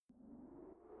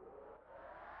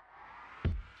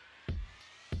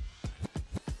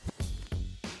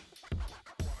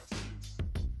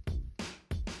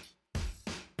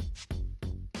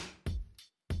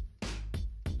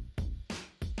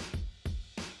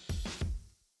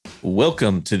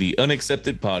Welcome to the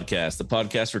Unaccepted Podcast, the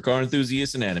podcast for car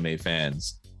enthusiasts and anime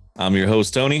fans. I'm your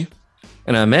host, Tony.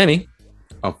 And I'm Manny.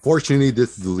 Unfortunately,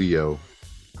 this is Leo.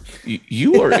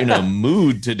 You are in a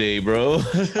mood today, bro.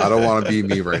 I don't want to be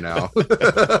me right now.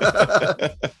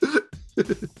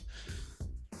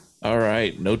 All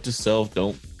right. Note to self,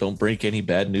 don't break any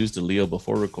bad news to Leo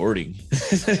before recording.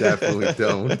 Definitely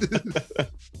don't.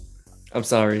 I'm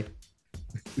sorry.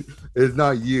 It's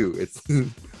not you.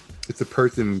 It's a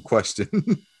person in question.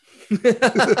 I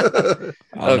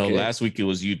don't know. Last week it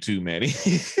was you too, Manny.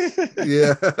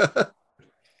 Yeah.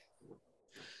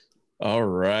 All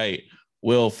right.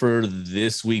 Well, for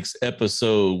this week's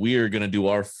episode, we are going to do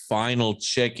our final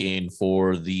check-in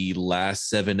for the last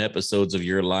 7 episodes of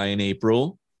Your Lie in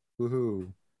April.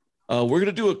 Woohoo. We're going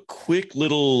to do a quick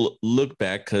little look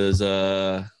back because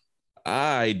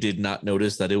I did not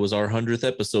notice that it was our 100th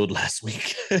episode last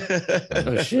week.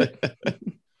 Oh, shit.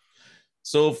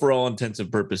 So for all intents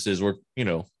and purposes, we're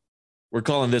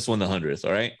calling this one the 100th.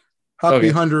 All right.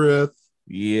 Happy 100th.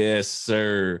 Yes,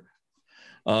 sir.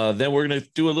 Then we're gonna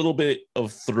do a little bit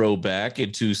of throwback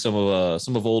into some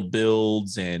of old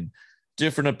builds and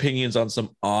different opinions on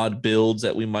some odd builds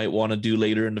that we might want to do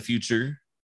later in the future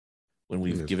when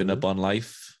we've given up on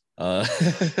life. It's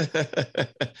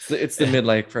the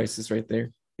midlife crisis right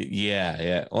there.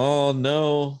 Yeah. Oh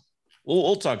no.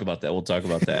 We'll talk about that. We'll talk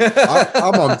about that.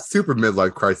 I'm on super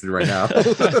midlife crisis right now.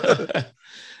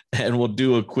 And we'll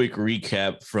do a quick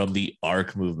recap from the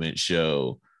ARC Movement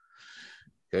show.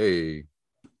 Hey.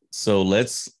 So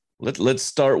let's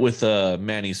start with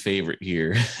Manny's favorite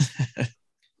here.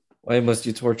 Why must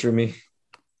you torture me?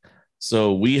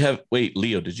 So wait,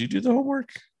 Leo, did you do the homework?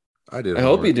 I did. I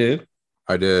hope you do.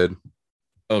 I did.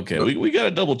 Okay, we got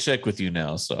to double check with you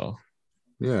now. So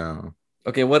yeah.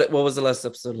 Okay, what was the last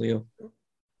episode, Leo?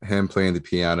 Him playing the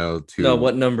piano to No,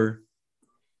 what number?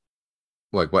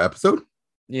 Like what episode?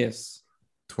 Yes.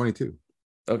 22.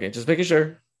 Okay, just making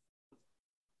sure.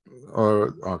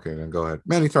 Or okay, then go ahead.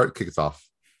 Manny, kick us off.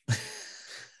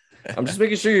 I'm just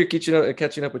making sure you're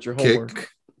catching up with your homework. Kick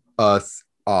us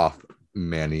off,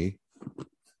 Manny.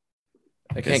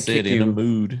 I can't sit kick in you. a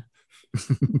mood.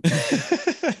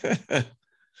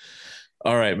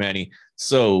 All right, Manny.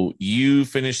 So you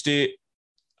finished it.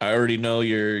 I already know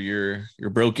you're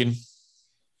broken.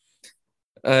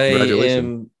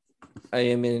 I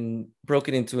am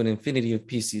broken into an infinity of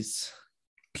pieces.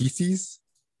 Pieces?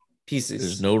 Pieces.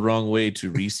 There's no wrong way to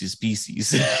Reese's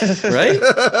Pieces. Right?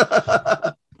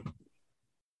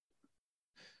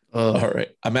 All right.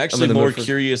 I'm actually more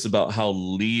curious about how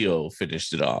Leo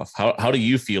finished it off. How do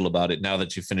you feel about it now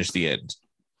that you finished the end?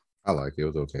 I like it. It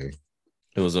was okay.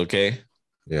 It was okay?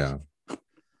 Yeah.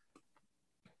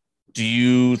 Do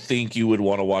you think you would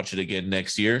want to watch it again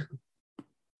next year?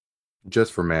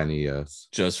 Just for Manny, yes.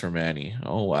 Just for Manny.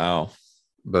 Oh, wow.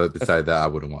 But besides that, I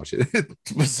wouldn't watch it. I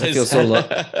feel so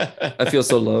loved. I feel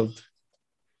so loved.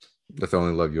 That's the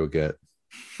only love you'll get.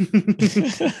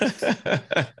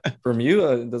 From you,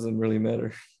 it doesn't really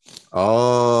matter.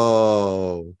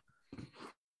 Oh.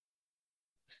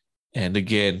 And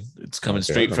again, it's coming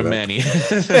straight from Manny.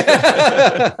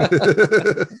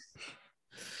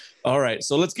 All right,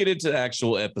 so let's get into the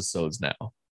actual episodes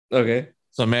now. Okay.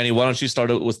 So Manny, why don't you start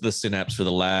out with the synapse for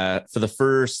the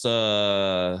first 3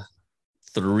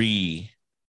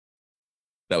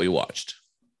 that we watched?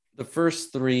 The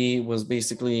first 3 was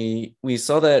basically, we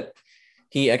saw that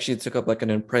he actually took up like an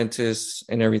apprentice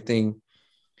and everything.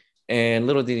 And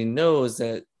little did he know is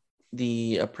that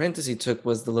the apprentice he took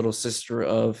was the little sister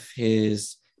of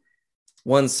his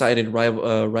one-sided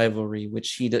rivalry,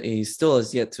 which he still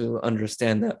has yet to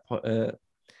understand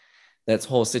that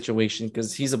whole situation,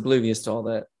 because he's oblivious to all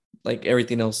that, like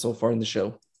everything else so far in the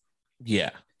show.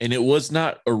 Yeah. And it was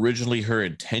not originally her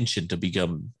intention to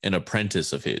become an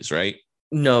apprentice of his, right?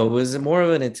 No, it was more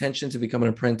of an intention to become an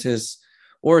apprentice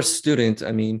or a student.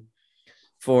 I mean,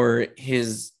 for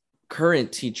his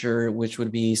current teacher, which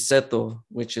would be Seto,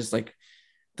 which is like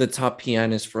the top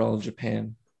pianist for all of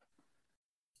Japan.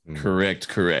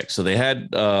 Correct. So they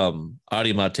had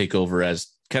Arima take over as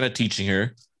kind of teaching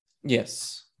her.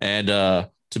 Yes. And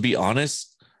to be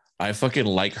honest, I fucking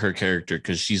like her character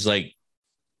because she's like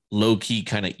low-key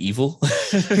kind of evil.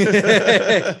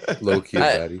 Low-key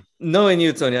daddy. Knowing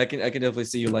you, Tony, I can definitely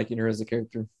see you liking her as a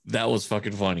character. That was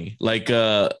fucking funny. Like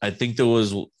I think there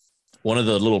was one of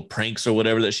the little pranks or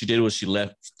whatever that she did was she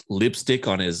left lipstick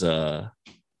on his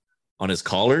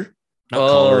collar.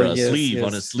 Sleeve.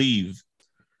 On his sleeve,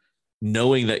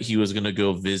 knowing that he was gonna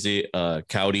go visit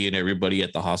Cowdy and everybody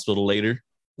at the hospital later.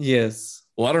 Yes.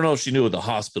 Well, I don't know if she knew at the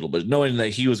hospital, but knowing that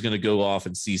he was gonna go off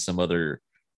and see some other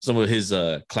some of his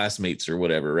classmates or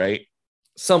whatever, right?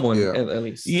 Someone Yeah. at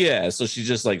least. Yeah, so she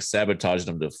just like sabotaged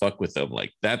him to fuck with them.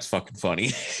 Like that's fucking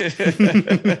funny.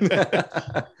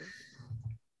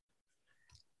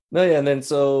 No, yeah, and then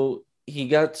so he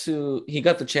got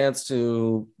the chance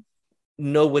to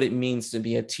know what it means to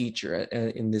be a teacher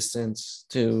in this sense,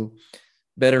 to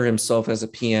better himself as a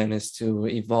pianist, to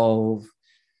evolve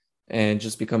and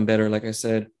just become better, like I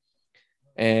said.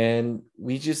 And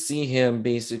we just see him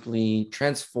basically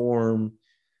transform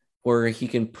where he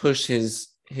can push his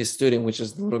student, which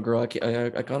is the little girl.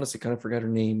 I honestly kind of forgot her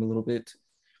name a little bit,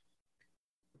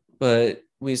 but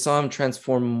we saw him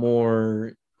transform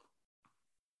more,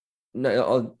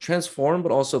 transform,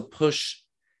 but also push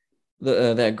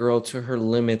that girl to her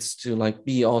limits to like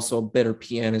be also a better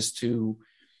pianist, to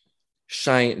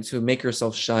shine, to make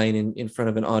herself shine in front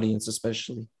of an audience,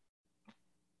 especially.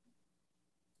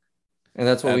 And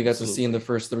that's what we got to see in the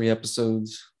first 3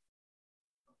 episodes.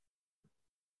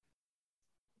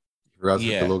 You forgot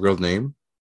the little girl's name?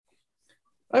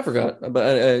 I forgot,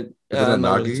 but I'm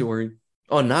not really Nagi? too worried.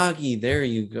 Oh, Nagi, there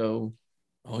you go.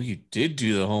 Oh, you did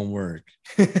do the homework.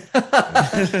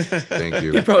 Thank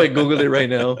you. You probably Googled it right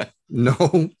now.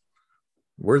 No.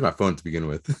 Where's my phone to begin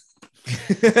with?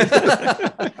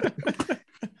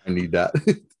 I need that.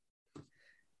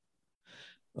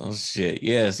 Oh shit.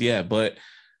 Yes, yeah. But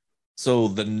so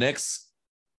the next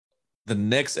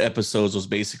episodes was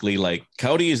basically like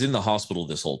Cowdy is in the hospital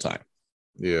this whole time.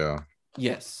 Yeah.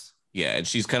 Yes. Yeah, and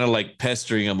she's kind of like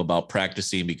pestering him about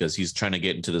practicing because he's trying to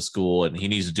get into the school and he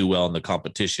needs to do well in the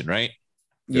competition, right?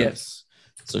 Yes.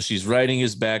 So she's riding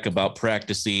his back about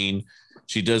practicing.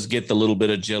 She does get the little bit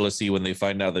of jealousy when they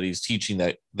find out that he's teaching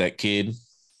that kid.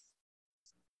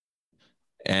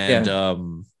 And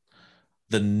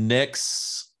the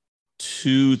next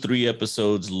 2-3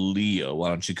 episodes, Leo, why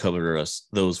don't you cover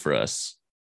those for us?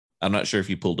 I'm not sure if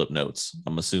you pulled up notes.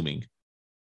 I'm assuming.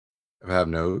 I have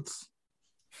notes.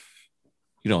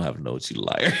 You don't have notes, you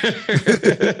liar.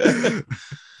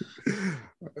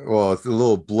 Well, it's a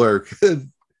little blur. Let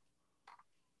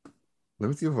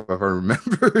me see if I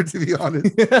remember, to be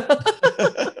honest.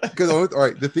 Because all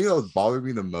right, the thing that was bothering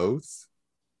me the most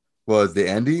was the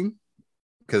ending,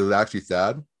 because it was actually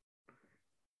sad.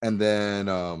 And then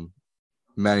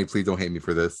Manny, please don't hate me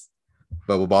for this,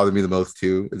 but what bothered me the most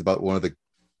too is about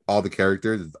all the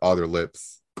characters is all their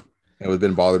lips. And it was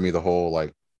been bothering me the whole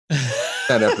like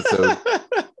 10 episode.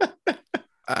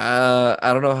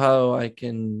 I don't know how I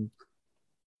can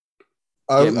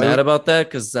get mad about that,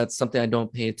 because that's something I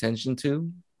don't pay attention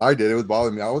to. I did. It was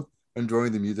bothering me. I was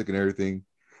enjoying the music and everything,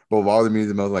 but what bothered me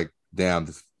the most, like, damn,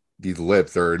 these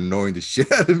lips are annoying the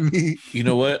shit out of me. You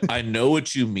know what? I know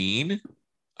what you mean.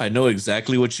 I know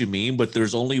exactly what you mean, but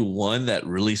there's only one that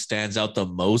really stands out the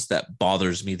most that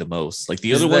bothers me the most. Like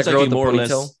the other ones, I can more or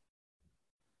less.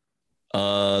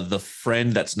 The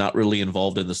friend that's not really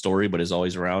involved in the story, but is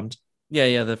always around.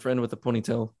 Yeah, the friend with the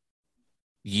ponytail.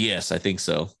 Yes, I think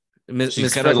so.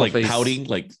 She's kind of like pouting,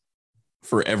 like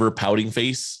forever pouting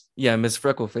face. Yeah, Miss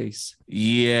Freckleface.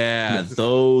 Yeah,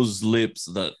 those lips,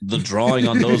 the drawing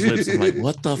on those lips. I'm like,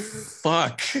 what the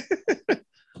fuck?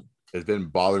 It's been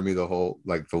bothering me the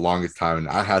longest time, and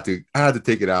I had to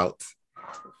take it out.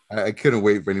 I couldn't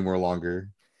wait for any more longer.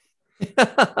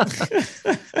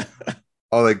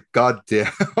 Oh, like, god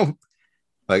damn.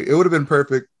 Like, it would have been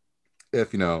perfect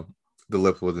if the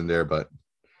lips wasn't there, but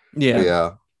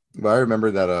yeah. But I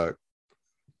remember that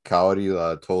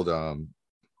Kaori told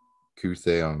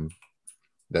Kusei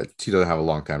that she doesn't have a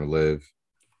long time to live.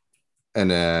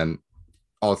 And then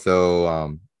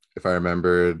also if I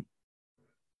remembered,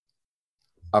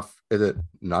 is it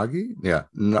Nagi? Yeah.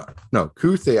 No,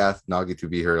 Kusei asked Nagi to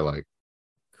be her like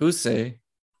Kusei.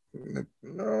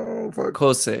 No, fuck.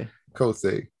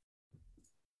 Kosei.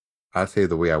 I say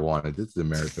the way I want it. This is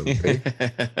America, okay?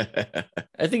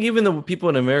 I think even the people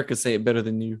in America say it better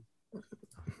than you.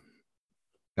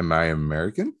 Am I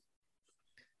American?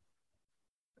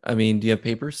 I mean, do you have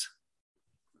papers?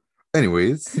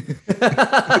 Anyways,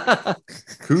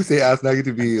 Kusei asked Nagi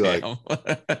to be like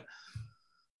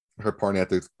her partner at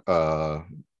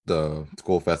the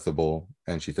school festival,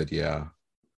 and she said yeah.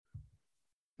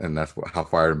 And that's how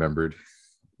far I remembered.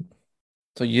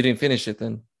 So you didn't finish it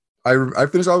then? I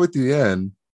finished all the way to the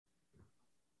end.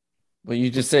 But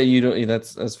you just say you don't.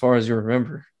 That's as far as you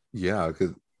remember. Yeah,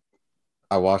 because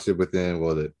I watched it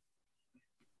within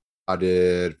I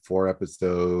did 4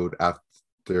 episodes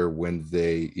after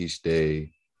Wednesday each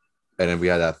day, and then we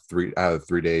had I had a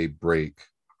 3-day break,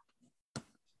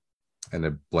 and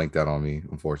it blanked out on me,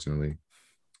 unfortunately.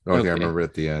 The only thing I remember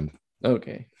at the end.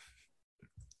 Okay.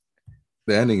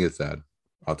 The ending is sad.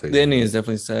 I'll tell you. The ending is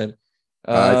definitely sad.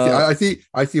 I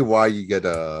see why you get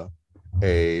a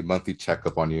monthly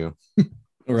checkup on you.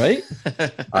 Right?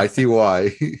 I see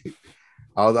why.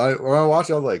 When I watched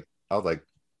it, I was like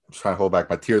trying to hold back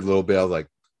my tears a little bit. I was like,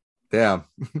 damn.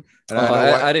 And I know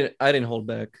why. I didn't hold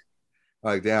back.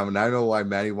 Like, damn, and I know why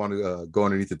Maddie wanted to go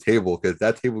underneath the table, because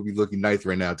that table would be looking nice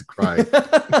right now to cry.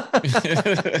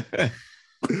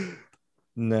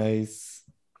 Nice.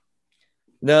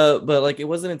 No, but like it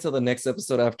wasn't until the next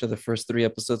episode after the first 3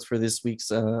 episodes for this week's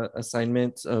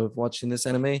assignment of watching this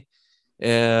anime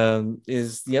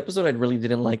is the episode I really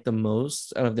didn't like the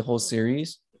most out of the whole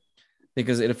series,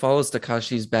 because it follows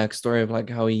Takashi's backstory of like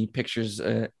how he pictures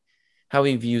how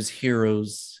he views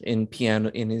heroes in piano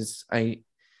in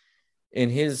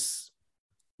his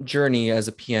journey as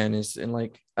a pianist. And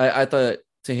like I thought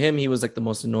to him he was like the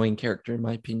most annoying character in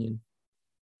my opinion.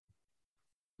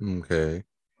 Okay.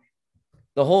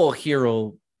 The whole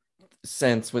hero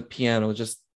sense with piano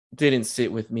just didn't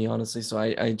sit with me, honestly. So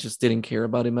I just didn't care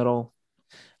about him at all.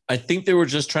 I think they were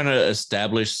just trying to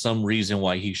establish some reason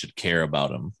why he should care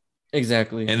about him.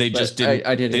 Exactly. And they But just didn't.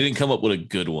 I didn't. They didn't come up with a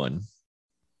good one.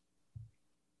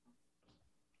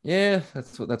 Yeah,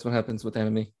 that's what happens with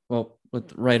anime. Well,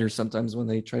 with writers sometimes when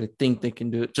they try to think they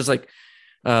can do it, just like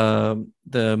the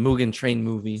Mugen Train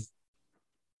movie.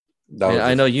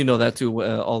 I know you know that too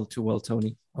all too well,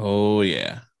 Tony. Oh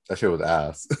yeah, that shit was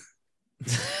ass.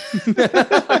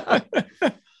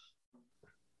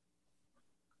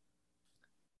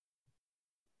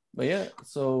 But yeah,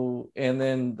 so and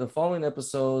then the following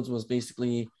episodes was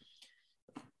basically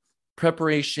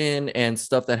preparation and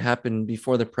stuff that happened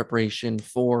before the preparation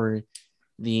for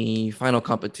the final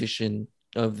competition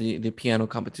of the piano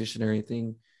competition and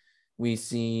everything. We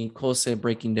see Kose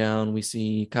breaking down. We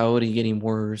see Kaori getting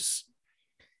worse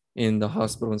in the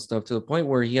hospital and stuff, to the point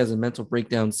where he has a mental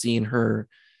breakdown seeing her.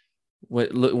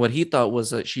 What he thought was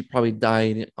that she probably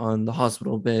died on the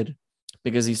hospital bed,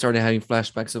 because he started having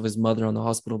flashbacks of his mother on the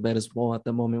hospital bed as well at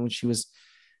the moment when she was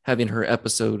having her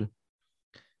episode.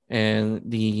 And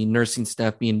the nursing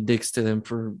staff being dicks to them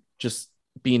for just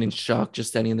being in shock,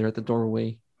 just standing there at the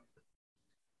doorway.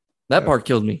 That part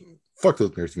killed me. Fuck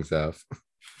those nursing staff.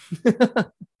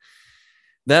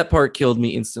 That part killed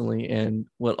me instantly. And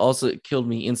what also killed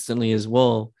me instantly as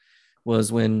well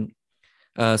was when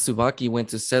Tsubaki went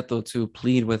to Seto to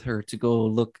plead with her to go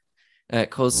look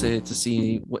at Kose to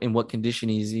see in what condition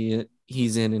he's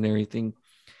in and everything.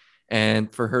 And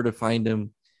for her to find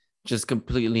him just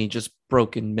completely just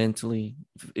broken mentally,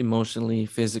 emotionally,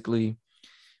 physically,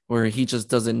 where he just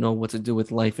doesn't know what to do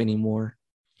with life anymore,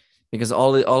 because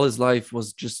all his life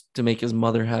was just to make his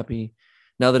mother happy.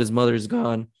 Now that his mother is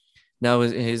gone, now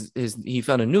his he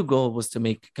found a new goal, was to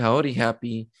make Kaori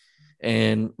happy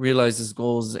and realize his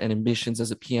goals and ambitions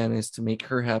as a pianist to make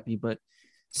her happy. But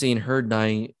seeing her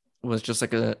die was just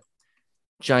like a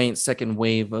giant second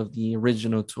wave of the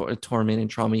original torment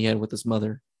and trauma he had with his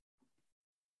mother.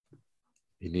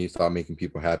 He needs to stop making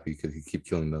people happy because he keeps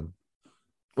killing them.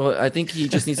 Well, I think he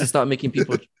just needs to stop making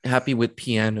people happy with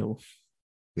piano.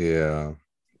 Yeah.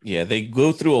 Yeah, they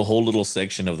go through a whole little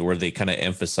section of where they kind of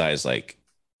emphasize like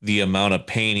the amount of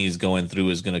pain he's going through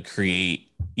is going to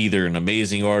create either an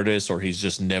amazing artist or he's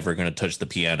just never going to touch the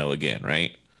piano again,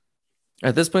 right?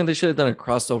 At this point, they should have done a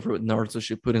crossover with Naruto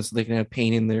Shippuden so they can have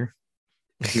pain in there.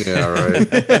 Yeah, right.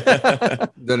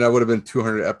 Then that would have been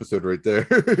 200 episode right there.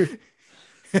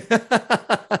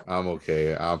 I'm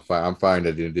okay. I'm fine. I'm fine.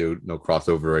 I didn't do no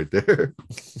crossover right there.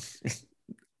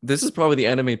 This is probably the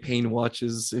anime Pain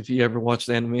watches if you ever watched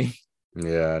anime.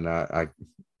 Yeah,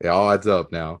 it all adds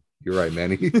up now. You're right,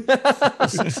 Manny.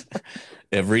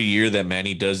 Every year that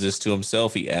Manny does this to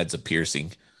himself, he adds a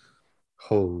piercing.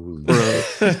 Holy bro.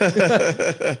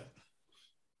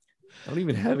 I don't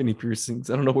even have any piercings.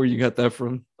 I don't know where you got that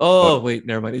from. Oh, wait,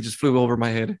 never mind. It just flew over my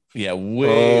head. Yeah,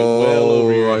 well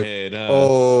over your head. Huh?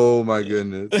 Oh my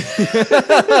goodness.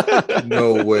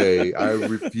 No way. I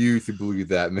refuse to believe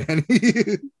that,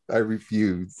 Manny. I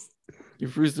refuse. You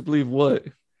refuse to believe what?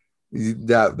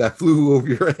 That flew over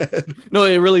your head. No,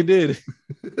 it really did.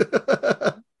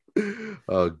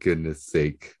 Oh, goodness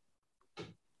sake.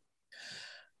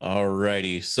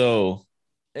 Alrighty. So.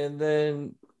 And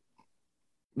then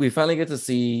we finally get to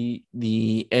see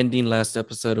the ending last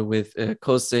episode with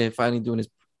Kose finally doing his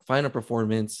final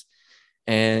performance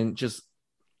and just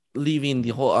leaving the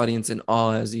whole audience in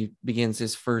awe as he begins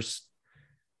his first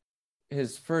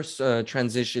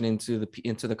transition into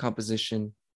the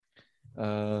composition.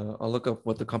 I'll look up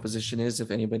what the composition is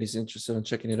if anybody's interested in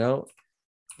checking it out.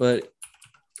 But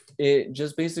it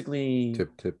just basically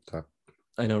tip top.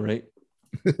 I know, right?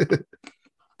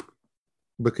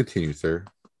 But continue, sir.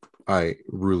 I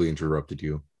really interrupted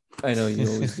you. I know you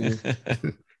always do.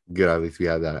 Good. At least we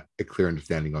had that a clear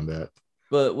understanding on that.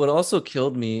 But what also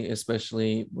killed me,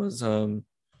 especially, was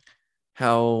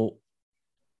how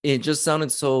it just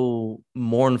sounded so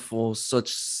mournful,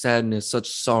 such sadness, such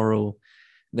sorrow,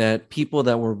 that people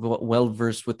that were well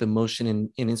versed with emotion in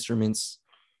instruments,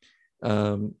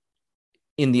 um,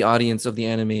 in the audience of the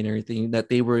anime and everything, that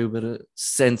they were able to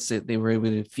sense it, they were able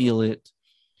to feel it,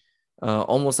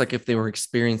 almost like if they were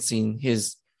experiencing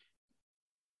his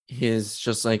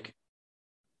just like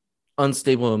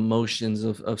unstable emotions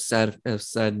of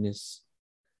sadness.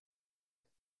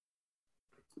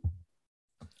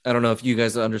 I don't know if you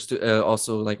guys understood,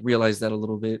 also like realized that a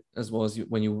little bit as well as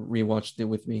when you rewatched it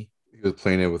with me. He was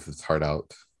playing it with his heart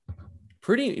out.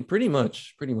 Pretty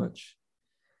much.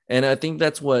 And I think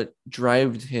that's what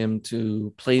drove him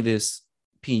to play this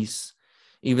piece,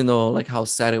 even though like how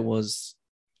sad it was.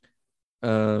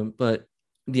 But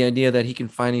the idea that he can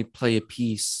finally play a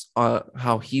piece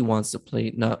how he wants to play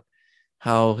it, not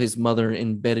how his mother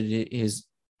embedded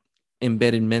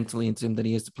mentally into him, that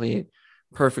he has to play it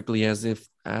perfectly as if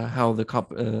how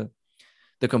the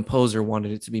composer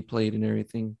wanted it to be played and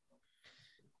everything.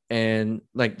 And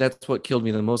like that's what killed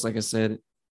me the most, like I said,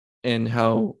 and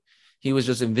how he was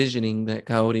just envisioning that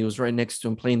Coyote was right next to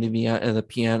him playing the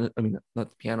piano. I mean,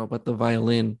 not the piano, but the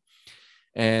violin,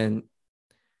 and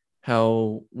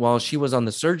how while she was on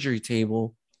the surgery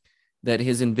table, that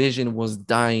his envision was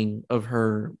dying of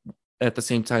her at the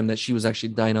same time that she was actually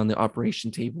dying on the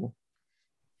operation table.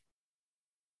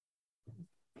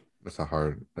 That's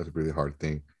a really hard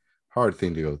thing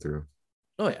to go through.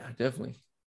 Oh yeah, definitely.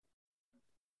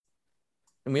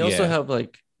 And we also have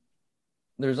like,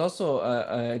 there's also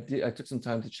I took some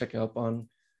time to check up on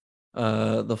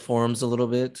the forums a little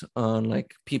bit on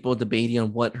like people debating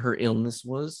on what her illness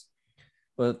was,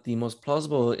 but the most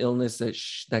plausible illness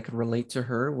that could relate to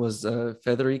her was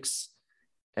Frederick's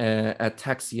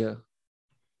ataxia.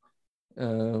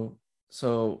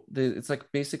 It's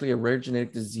like basically a rare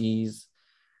genetic disease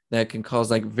that can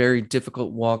cause like very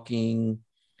difficult walking,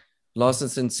 loss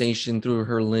of sensation through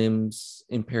her limbs,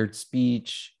 impaired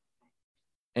speech,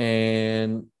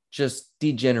 and just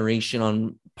degeneration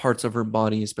on parts of her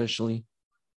body, especially,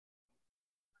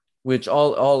 which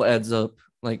all adds up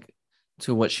like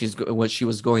to what she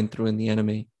was going through in the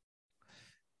anime.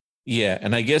 Yeah,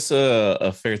 and I guess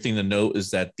a fair thing to note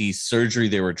is that the surgery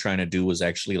they were trying to do was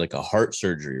actually like a heart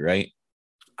surgery, right?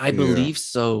 I believe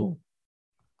so.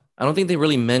 I don't think they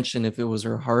really mentioned if it was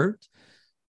her heart,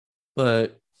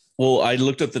 but well, I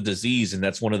looked up the disease, and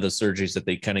that's one of the surgeries that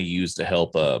they kind of use to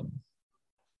help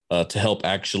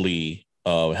actually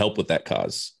help with that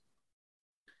cause.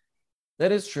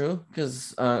 That is true,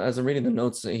 because as I'm reading the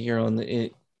notes here on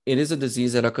it is a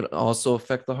disease that could also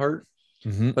affect the heart.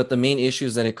 Mm-hmm. But the main issue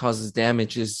is that it causes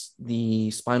damage is the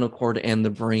spinal cord and the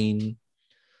brain.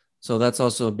 So that's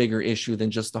also a bigger issue than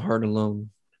just the heart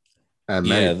alone.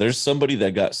 Yeah, there's somebody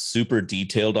that got super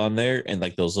detailed on there, and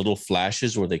like those little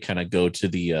flashes where they kind of go to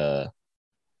the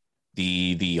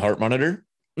heart monitor.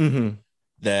 Mm-hmm.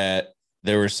 That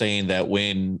they were saying that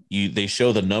when they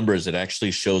show the numbers, it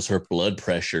actually shows her blood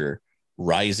pressure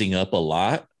rising up a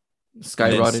lot,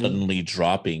 skyrocketing, suddenly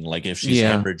dropping, like if she's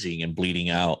hemorrhaging and bleeding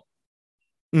out.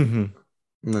 Mm-hmm.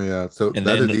 Yeah. So and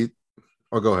that is.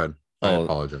 Oh, go ahead. I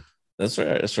apologize. That's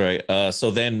right. So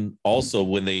then also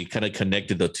when they kind of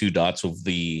connected the two dots of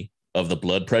the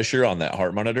blood pressure on that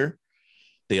heart monitor,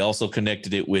 they also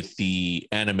connected it with the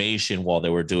animation while they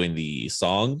were doing the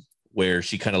song, where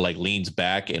she kind of like leans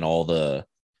back and all the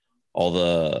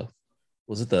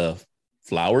was it the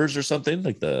flowers or something,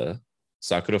 like the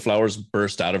sakura flowers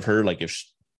burst out of her, like if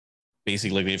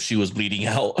she was bleeding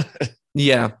out.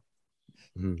 Yeah.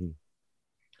 Mm-hmm.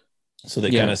 So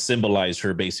they kind of symbolize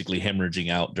her basically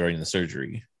hemorrhaging out during the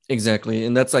surgery. Exactly.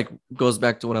 And that's like goes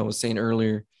back to what I was saying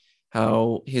earlier,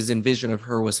 how his envision of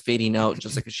her was fading out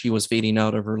just like she was fading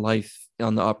out of her life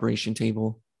on the operation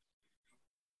table.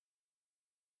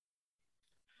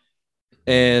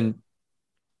 And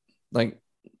like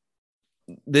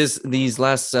these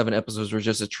last 7 episodes were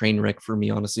just a train wreck for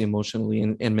me, honestly, emotionally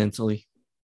and mentally.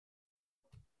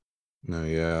 No,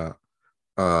 yeah.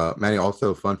 Manny,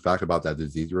 also fun fact about that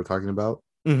disease you were talking about.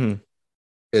 Mm-hmm.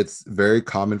 It's very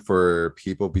common for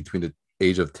people between the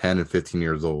age of 10 and 15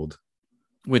 years old.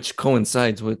 Which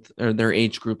coincides with their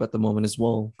age group at the moment as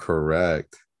well.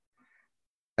 Correct.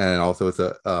 And also it's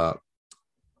a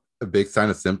big sign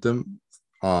of symptom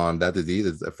on that disease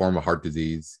is a form of heart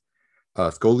disease,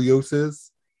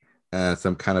 scoliosis, and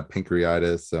some kind of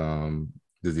pancreatitis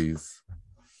disease.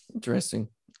 Interesting.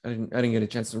 I didn't get a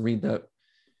chance to read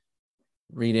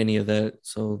any of that,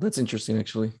 so that's interesting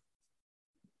actually.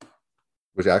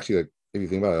 which actually, like, if you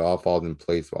think about it, all falls in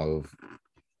place while of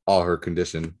all her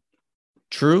condition.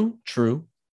 True.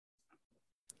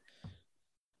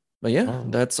 But yeah, Oh.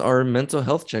 that's our mental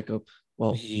health checkup.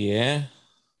 Well, Yeah.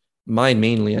 mine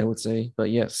mainly, I would say, but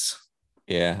yes,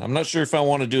 Yeah. I'm not sure if I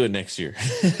want to do it next year.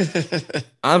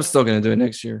 I'm still gonna do it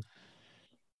next year.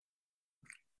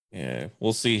 Yeah.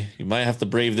 We'll see. You might have to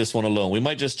brave this one alone. We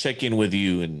might just check in with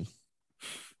you and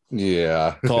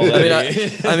Yeah. call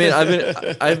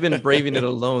that. I've been braving it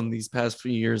alone these past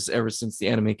few years ever since the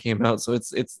anime came out, so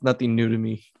it's nothing new to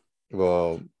me.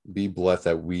 Well, be blessed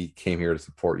that we came here to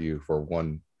support you for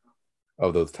one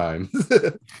of those times.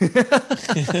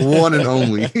 One and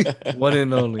only. One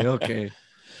and only. Okay.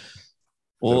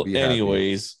 Well, be happy.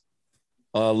 anyways,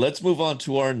 let's move on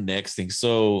to our next thing.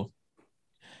 So,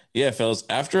 yeah, fellas,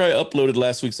 after I uploaded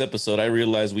last week's episode, I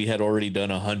realized we had already done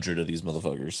 100 of these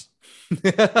motherfuckers.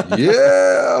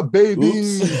 Yeah, baby.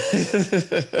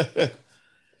 Oops.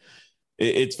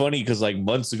 It's funny because like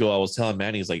months ago, I was telling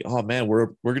Manny, he's like, "Oh man,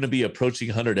 we're gonna be approaching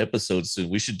 100 episodes soon.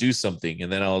 We should do something."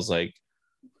 And then I was like,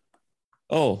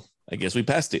 "Oh, I guess we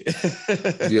passed it."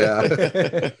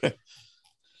 Yeah.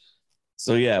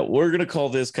 So yeah, we're gonna call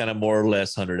this kind of more or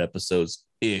less 100 episodes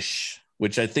ish,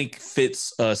 which I think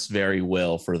fits us very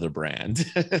well for the brand.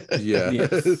 Yeah.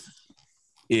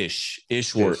 Yes.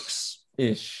 Ish works.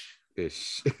 Ish.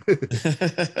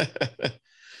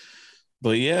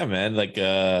 But yeah, man, like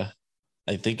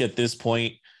I think at this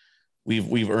point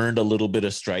we've earned a little bit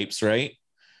of stripes, right?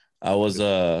 I was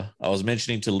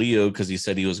mentioning to Leo because he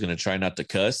said he was gonna try not to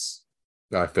cuss.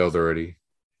 I failed already.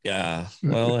 Yeah,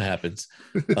 well, it happens.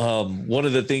 One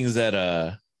of the things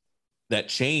that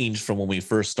changed from when we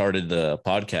first started the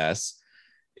podcast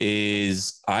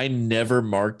is I never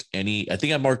marked any. I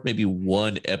think I marked maybe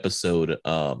one episode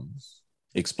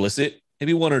explicit,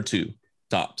 maybe one or two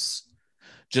tops,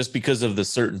 just because of the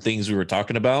certain things we were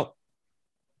talking about.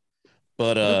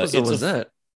 But What episode was that?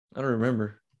 I don't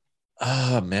remember.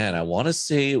 Oh man, I want to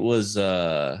say it was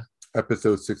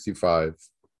episode 65.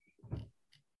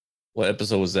 What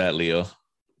episode was that, Leo?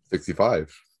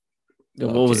 65.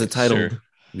 What was it titled? Sure.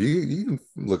 You can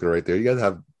look it right there. You guys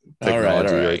have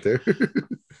technology right there.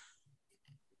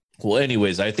 Well,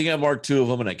 anyways, I think I marked two of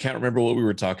them and I can't remember what we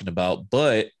were talking about,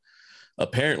 but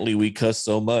apparently we cuss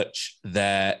so much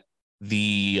that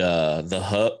the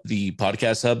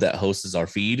podcast hub that hosts our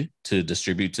feed to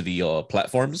distribute to the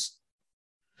platforms,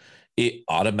 it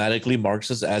automatically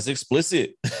marks us as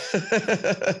explicit.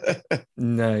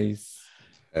 Nice.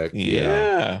 Heck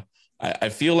yeah. I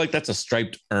feel like that's a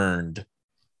striped earned.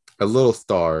 A little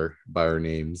star by our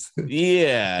names.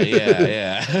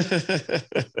 Yeah.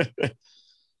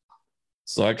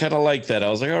 So I kind of like that. I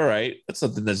was like, all right, that's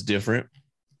something that's different.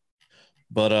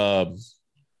 But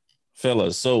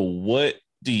fellas, so what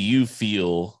do you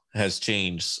feel has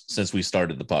changed since we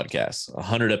started the podcast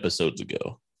 100 episodes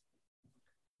ago?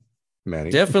 Manny?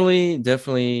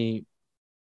 Definitely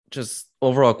just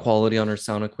overall quality on our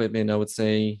sound equipment, I would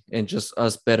say, and just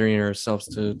us bettering ourselves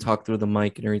to talk through the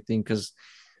mic and everything. Because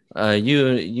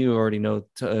you already know,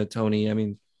 Tony. I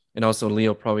mean, and also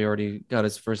Leo probably already got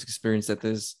his first experience at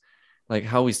this, like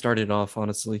how we started off,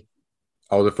 honestly.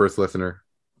 I was the first listener.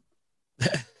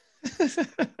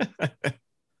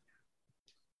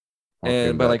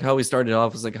 And but like how we started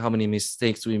off was like how many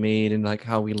mistakes we made and like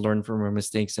how we learned from our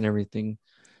mistakes and everything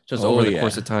just over the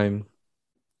course of time.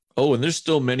 Oh, and there's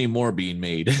still many more being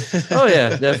made. Oh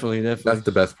yeah, definitely. That's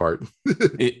the best part.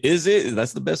 Is it?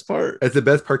 That's the best part. It's the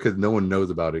best part because no one knows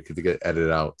about it because it gets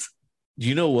edited out.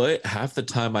 You know what? Half the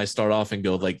time I start off and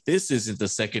go like, "This isn't the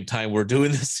second time we're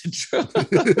doing this intro,"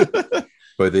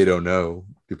 but they don't know.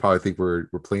 They probably think we're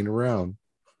playing around.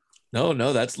 No,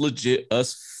 that's legit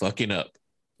us fucking up.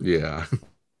 Yeah.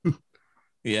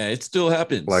 Yeah, it still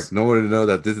happens. Like no one to know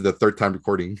that this is the third time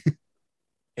recording.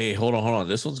 Hey, hold on.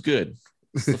 This one's good.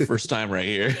 It's the first time right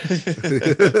here.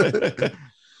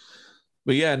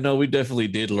 But yeah, no, we definitely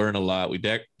did learn a lot. We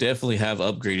definitely have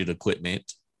upgraded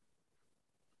equipment.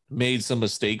 Made some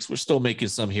mistakes. We're still making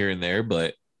some here and there,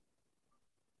 but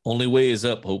only way is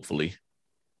up, hopefully.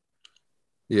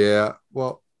 Yeah.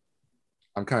 Well,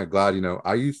 I'm kind of glad,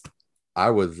 I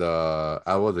was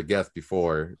a guest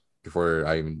before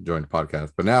I even joined the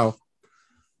podcast, but now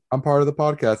I'm part of the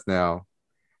podcast now.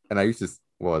 And I used to,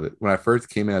 when I first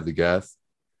came in as a guest,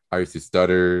 I used to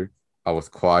stutter. I was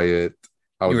quiet.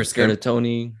 You were scared of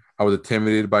Tony. I was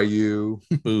intimidated by you.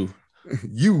 Boo.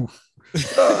 You.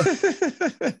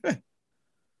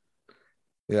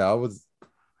 Yeah, I was.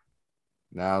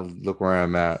 Now look where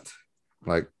I'm at.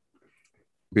 Like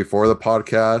before the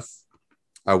podcast,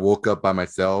 I woke up by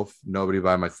myself, nobody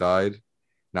by my side,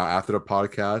 Now after the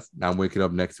podcast, now I'm waking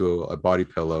up next to a body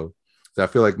pillow. So I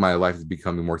feel like my life is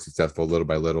becoming more successful little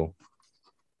by little.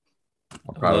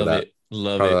 I'm proud of Love that. it.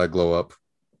 Love Proud of it. that glow up.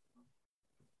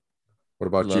 What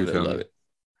about you, Love it. Tony?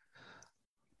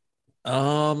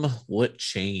 Love it. What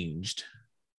changed?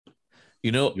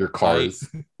 You know, Your cars.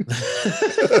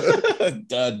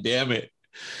 God damn it.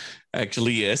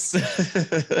 Actually, yes.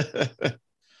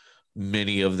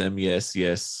 Many of them, yes,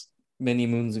 yes. Many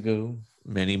moons ago.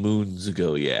 Many moons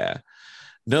ago, yeah.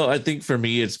 No, I think for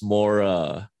me it's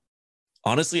more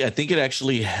honestly, I think it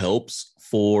actually helps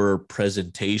for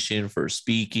presentation, for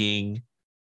speaking,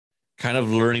 kind of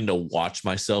learning to watch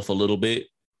myself a little bit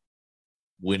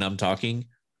when I'm talking.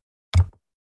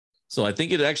 So I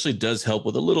think it actually does help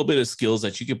with a little bit of skills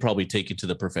that you could probably take into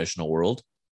the professional world.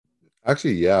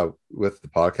 Actually, yeah, with the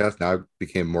podcast, now I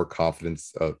became more confident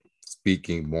of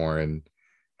speaking more and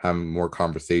having more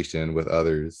conversation with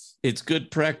others. It's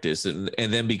good practice. And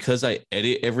then because I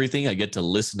edit everything, I get to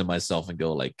listen to myself and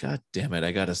go like, God damn it,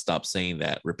 I got to stop saying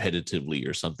that repetitively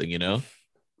or something, you know?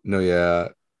 No, yeah.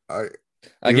 I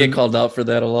get called out for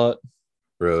that a lot.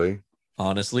 Really?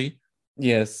 Honestly.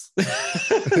 Yes.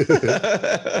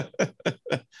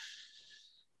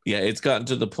 Yeah, it's gotten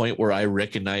to the point where I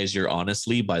recognize your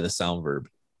honestly by the sound verb.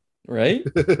 Right?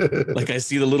 Like I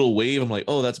see the little wave, I'm like,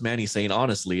 oh, that's Manny saying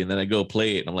honestly. And then I go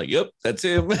play it and I'm like, yep, that's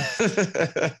him.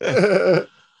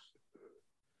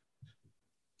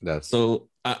 So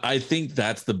I think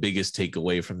that's the biggest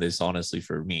takeaway from this, honestly,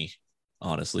 for me.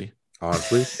 Honestly.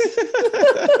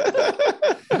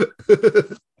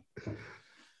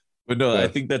 But no, I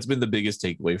think that's been the biggest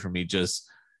takeaway for me. Just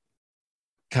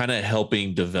kind of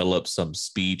helping develop some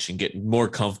speech and get more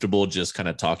comfortable just kind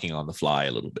of talking on the fly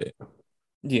a little bit.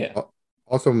 Yeah.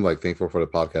 Also, I'm like thankful for the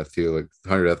podcast too. Like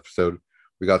 100th episode,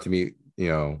 we got to meet,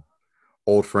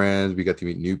 old friends. We got to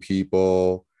meet new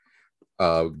people,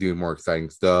 doing more exciting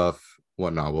stuff,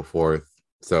 whatnot, so forth.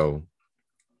 So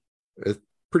it's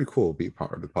pretty cool to be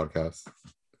part of the podcast.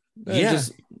 Yeah.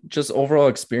 Just overall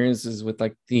experiences with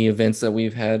like the events that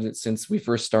we've had since we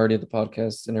first started the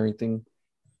podcast and everything.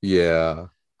 Yeah.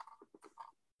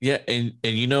 And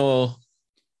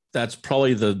that's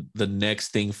probably the next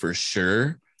thing for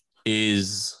sure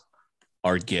is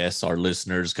our guests, our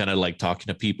listeners, kind of like talking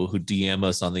to people who DM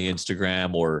us on the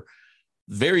Instagram, or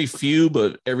very few,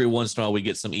 but every once in a while we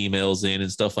get some emails in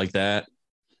and stuff like that.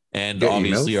 And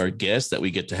obviously our guests that we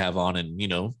get to have on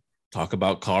and, talk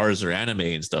about cars or anime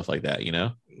and stuff like that,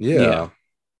 Yeah.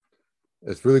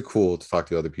 It's really cool to talk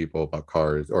to other people about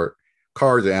cars or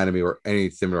anime or any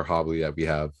similar hobby that we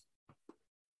have.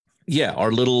 Yeah,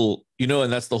 our little,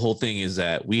 and that's the whole thing, is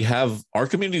that we have our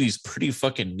community is pretty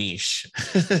fucking niche.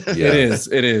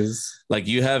 It is. Like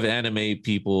you have anime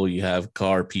people, you have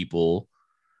car people,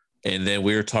 and then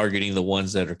we're targeting the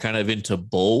ones that are kind of into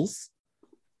both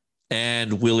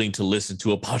and willing to listen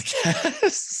to a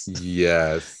podcast.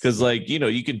 Yes. Because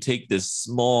you can take this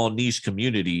small niche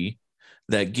community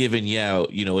that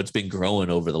it's been growing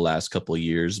over the last couple of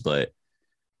years, but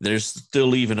there's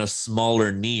still even a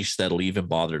smaller niche that'll even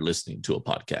bother listening to a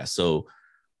podcast. So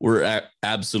we're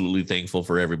absolutely thankful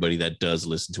for everybody that does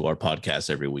listen to our podcast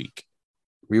every week.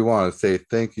 We want to say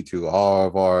thank you to all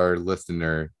of our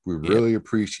listeners. We really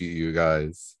appreciate you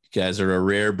guys. You guys are a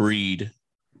rare breed.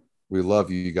 We love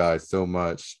you guys so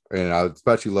much. And I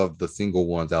especially love the single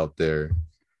ones out there.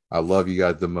 I love you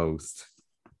guys the most.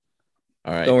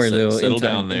 All right. Don't worry, Lil. Settle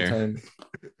down there.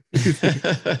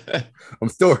 I'm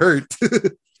still hurt.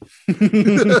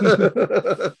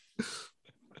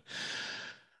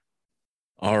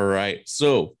 All right.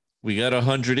 So we got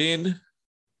 100 in.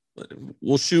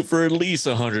 We'll shoot for at least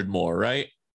 100 more, right?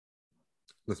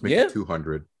 Let's make it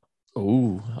 200.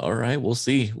 Oh, all right. We'll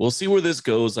see. We'll see where this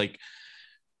goes. Like,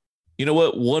 you know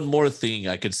what? One more thing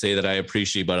I could say that I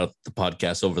appreciate about the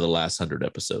podcast over the last 100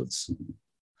 episodes.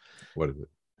 What is it?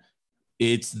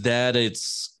 It's that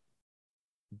it's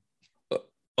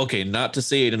okay, not to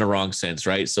say it in a wrong sense,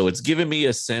 right? So it's given me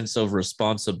a sense of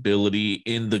responsibility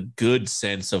in the good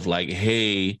sense of like,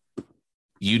 hey,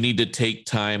 you need to take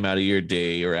time out of your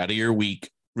day or out of your week,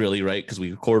 really, right? Because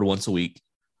we record once a week.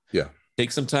 Yeah.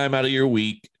 Take some time out of your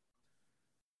week.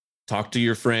 Talk to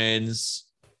your friends.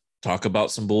 Talk about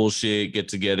some bullshit. Get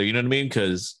together. You know what I mean?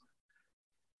 Because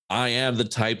I am the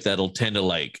type that'll tend to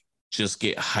like just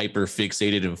get hyper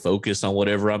fixated and focused on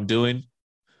whatever I'm doing.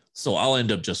 So I'll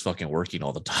end up just fucking working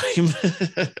all the time.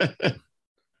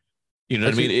 You know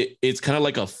what I mean? It's kind of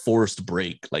like a forced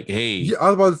break. Like, hey. Yeah,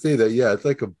 I was about to say that. Yeah, it's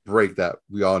like a break that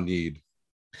we all need.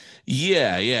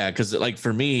 Yeah. Because like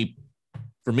for me,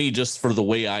 just for the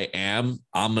way I am,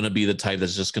 I'm going to be the type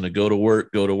that's just going to go to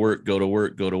work,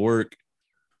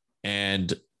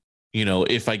 And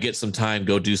if I get some time,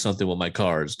 go do something with my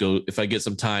cars. If I get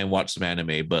some time, watch some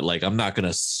anime. But like, I'm not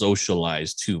gonna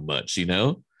socialize too much,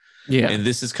 Yeah. And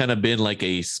this has kind of been like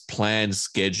a planned,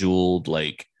 scheduled,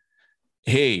 like,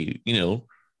 hey,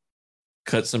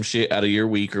 cut some shit out of your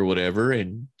week or whatever,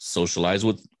 and socialize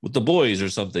with the boys or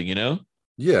something,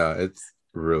 Yeah, it's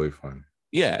really fun.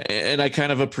 Yeah, and I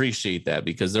kind of appreciate that,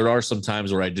 because there are some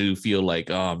times where I do feel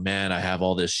like, oh man, I have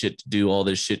all this shit to do,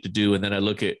 and then I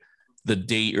look at the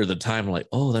date or the time, like,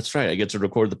 oh, that's right, I get to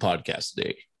record the podcast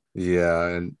today. Yeah,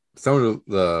 and some of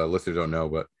the listeners don't know,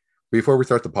 but before we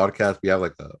start the podcast, we have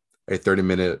like a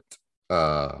 30-minute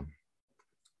 30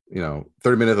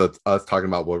 minutes of us talking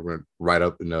about what we're gonna write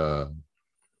up in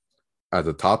as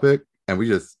a topic, and we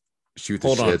just shoot the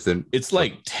shits. And it's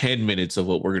like 10 minutes of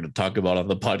what we're going to talk about on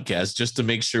the podcast, just to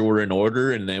make sure we're in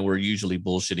order, and then we're usually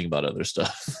bullshitting about other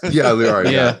stuff. Yeah, we are.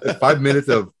 Yeah. It's 5 minutes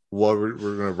of what we're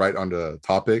going to write on the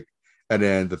topic, and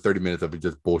then the 30 minutes of it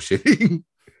just bullshitting.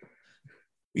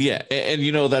 Yeah,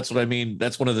 and that's what I mean.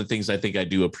 That's one of the things I think I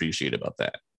do appreciate about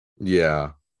that.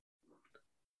 Yeah.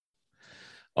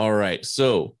 All right,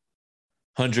 so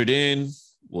 100 in.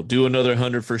 We'll do another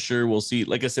 100 for sure. We'll see.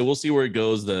 Like I said, we'll see where it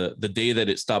goes. The day that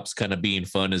it stops kind of being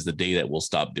fun is the day that we'll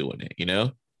stop doing it,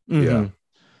 Mm-hmm. Yeah.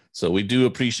 So we do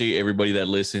appreciate everybody that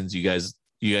listens. You guys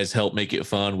help make it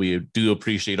fun. We do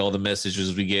appreciate all the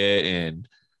messages we get and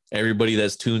everybody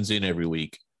that tunes in every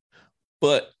week.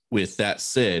 But with that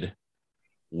said,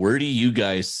 where do you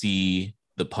guys see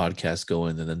the podcast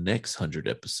going in the next 100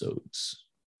 episodes?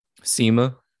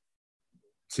 SEMA.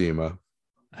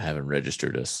 I haven't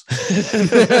registered us.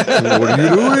 What are you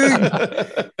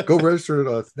doing? Go register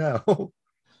us now.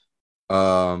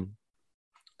 I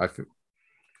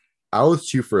always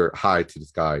shoot for high to the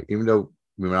sky, even though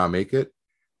we may not make it,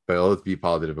 but always be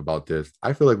positive about this.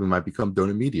 I feel like we might become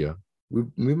Donut Media.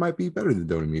 We might be better than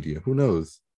Donut Media. Who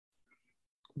knows?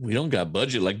 We don't got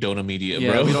budget like Donut Media,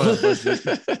 Yeah, bro. we don't have budget.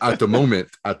 At the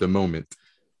moment.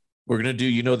 We're gonna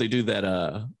do, they do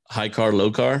that high car,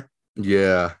 low car.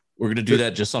 Yeah. We're gonna do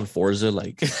that just on Forza,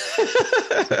 like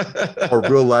or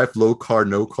real life low car,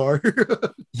 no car.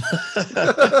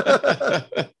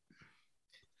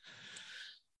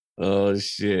 Oh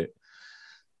shit!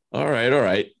 All right. Well,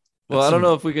 That's I don't some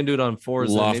know if we can do it on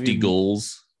Forza. lofty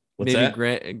goals. What's maybe that?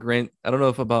 Grant. I don't know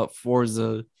if about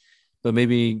Forza, but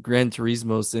maybe Gran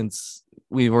Turismo, since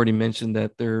we've already mentioned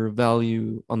that their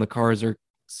value on the cars are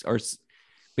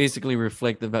basically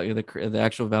reflect the value of the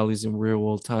actual values in real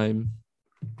world time.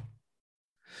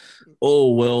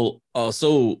 Oh well.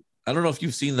 So I don't know if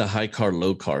you've seen the high car,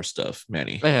 low car stuff,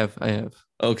 Manny. I have.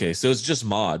 Okay, so it's just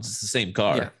mods. It's the same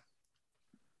car. Yeah.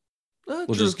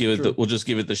 We'll just give it the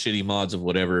shitty mods of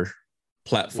whatever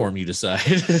platform you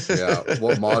decide. Yeah.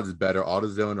 What mod is better,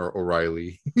 AutoZone or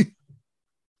O'Reilly?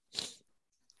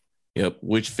 Yep.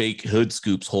 Which fake hood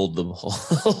scoops hold on the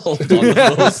most?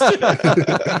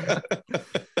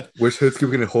 Which hood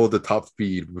scoop can hold the top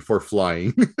speed before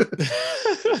flying?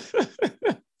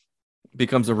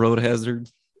 Becomes a road hazard.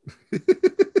 I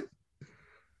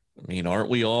mean, aren't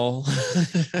we all?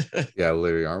 Yeah,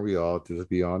 literally, aren't we all, to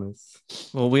be honest?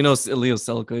 Well, we know Leo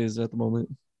Celica is at the moment.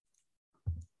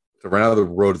 So right now the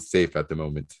road is safe at the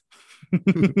moment.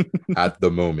 At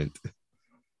the moment.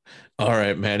 All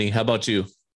right, Manny, how about you?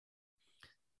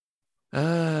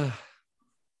 I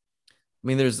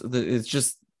mean, it's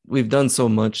just we've done so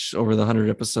much over the 100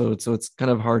 episodes, so it's kind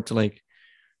of hard to like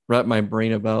wrap my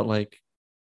brain about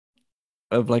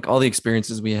all the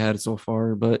experiences we had so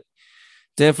far. But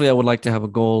definitely, I would like to have a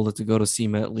goal to go to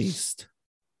SEMA at least.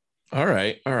 All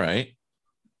right.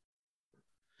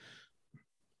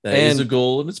 That is a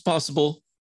goal, and it's possible.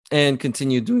 And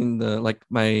continue doing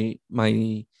my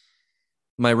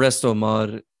resto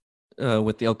mod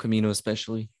with the El Camino,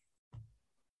 especially.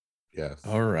 Yes.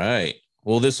 All right.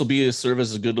 Well, this will serve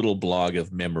as a good little blog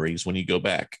of memories when you go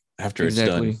back after it's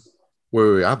done.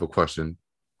 Wait, I have a question.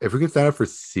 If we can sign up for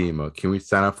SEMA, can we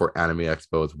sign up for Anime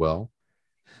Expo as well?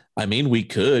 I mean, we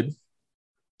could.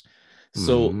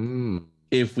 So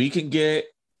if we can get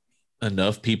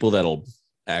enough people that'll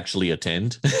actually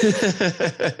attend,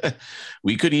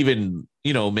 we could even,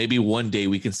 maybe one day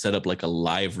we can set up like a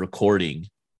live recording.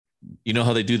 You know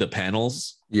how they do the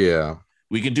panels? Yeah.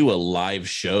 We can do a live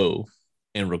show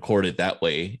and record it that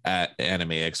way at Anime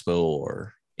Expo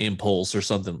or Impulse or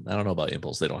something. I don't know about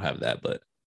Impulse. They don't have that, but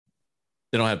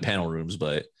they don't have panel rooms,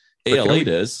 but ALA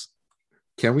does.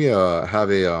 Can we have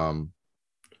a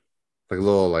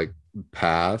little like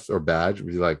pass or badge?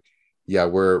 We're like, yeah,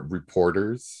 we're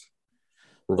reporters.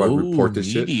 We're about to report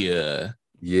this media.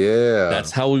 Shit. Yeah.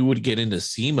 That's how we would get into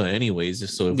SEMA anyways.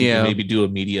 If we can maybe do a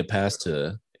media pass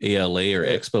to ALA or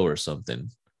Yeah. Expo or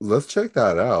something. Let's check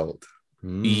that out.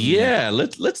 Yeah,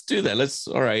 let's do that.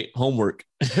 All right, homework.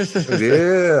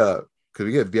 Yeah, because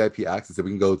we get VIP access, so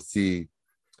we can go see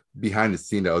behind the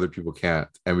scene that other people can't,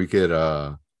 and we could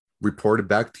report it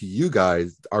back to you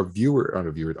guys, our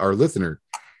listener.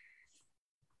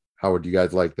 How would you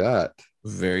guys like that?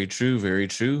 Very true, very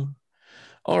true.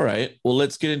 All right. Well,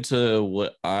 let's get into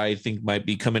what I think might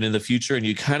be coming in the future. And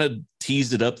you kind of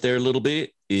teased it up there a little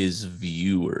bit, is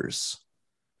viewers.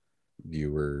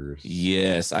 Viewers.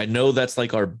 Yes. I know that's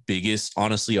like our biggest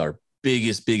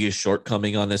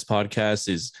shortcoming on this podcast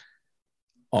is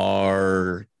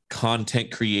our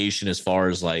content creation as far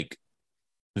as like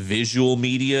visual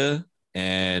media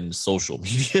and social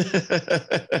media.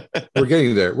 We're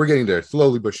getting there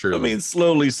slowly but surely. I mean,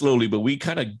 slowly, but we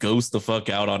kind of ghost the fuck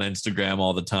out on Instagram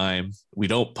all the time. We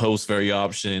don't post very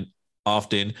often.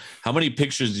 How many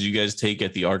pictures did you guys take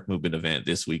at the Arc Movement event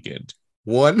this weekend?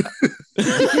 One.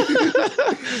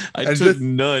 I took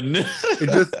none. And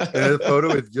the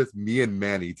photo is just me and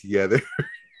Manny together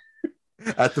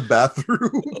at the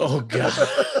bathroom. Oh god.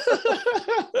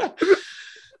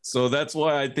 So that's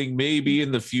why I think maybe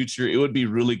in the future it would be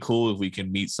really cool if we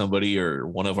can meet somebody or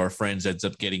one of our friends ends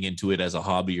up getting into it as a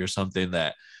hobby or something,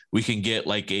 that we can get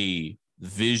like a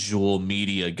visual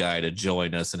media guy to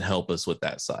join us and help us with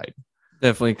that side.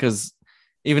 Definitely, because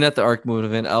even at the Arc Movement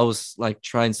event, I was like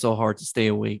trying so hard to stay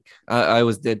awake. I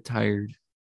was dead tired.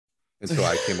 Until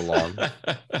I came along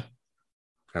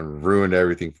and ruined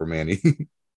everything for Manny.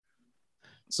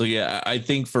 So yeah, I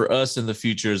think for us in the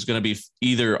future is going to be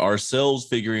either ourselves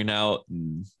figuring out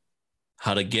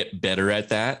how to get better at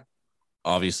that.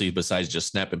 Obviously, besides just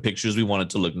snapping pictures, we want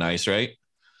it to look nice, right?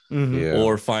 Mm-hmm. Yeah.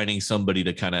 Or finding somebody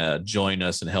to kind of join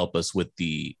us and help us with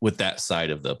that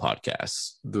side of the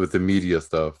podcast, With the media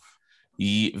stuff.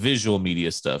 Visual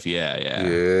media stuff. Yeah.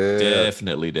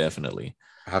 Definitely.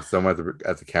 Have someone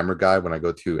as a camera guy when I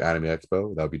go to Anime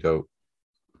Expo. That would be dope.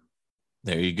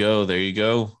 There you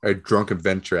go. A drunk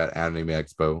adventure at Anime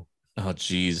Expo. Oh,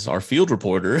 geez. Our field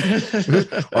reporter.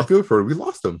 Our field reporter, we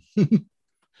lost him.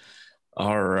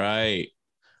 All right.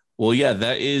 Well, yeah,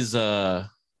 that is our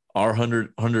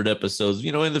 100 episodes.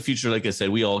 You know, in the future, like I said,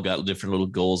 we all got different little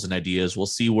goals and ideas. We'll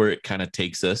see where it kind of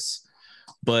takes us.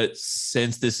 But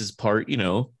since this is part,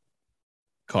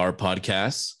 car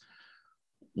podcasts,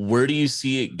 where do you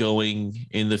see it going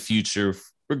in the future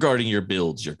regarding your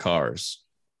builds, your cars?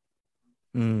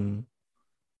 I mean,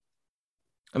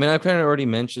 I kind of already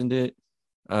mentioned it.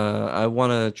 I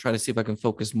want to try to see if I can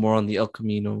focus more on the El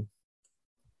Camino.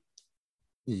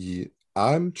 Yeah,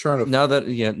 I'm trying to. Now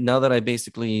that I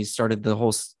basically started the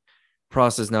whole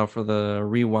process now for the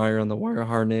rewire on the wire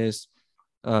harness,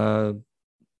 I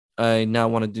now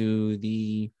want to do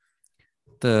the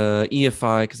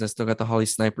EFI because I still got the Holly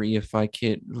Sniper EFI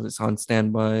kit that's on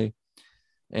standby,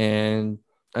 and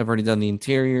I've already done the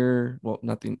interior. Well,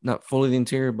 not fully the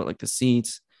interior, but like the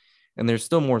seats. And there's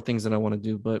still more things that I want to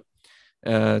do. But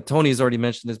Tony's already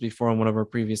mentioned this before on one of our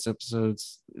previous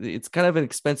episodes. It's kind of an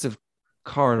expensive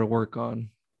car to work on.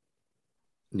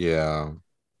 Yeah.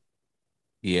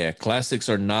 Yeah, classics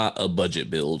are not a budget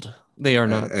build. They are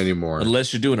not anymore.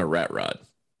 Unless you're doing a rat rod.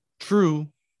 True.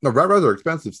 No, rat rods are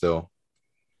expensive still.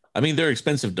 I mean, they're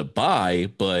expensive to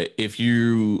buy, but if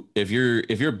you're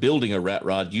building a rat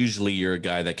rod, usually you're a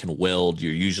guy that can weld.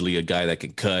 You're usually a guy that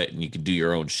can cut, and you can do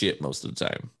your own shit most of the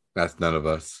time. That's none of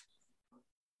us.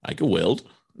 I can weld.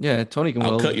 Yeah, Tony can I'll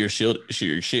weld. cut your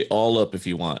shit all up if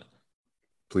you want.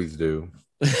 Please do.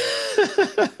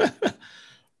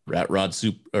 Rat rod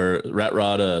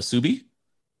Subi?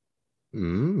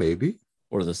 Maybe.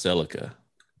 Or the Celica?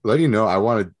 Let you know, I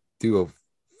want to do a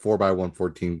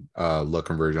 4x114 look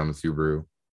conversion on the Subaru.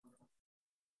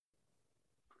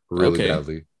 Really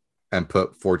badly. And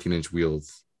put 14-inch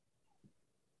wheels.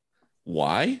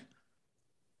 Why?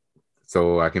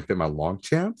 So I can fit my long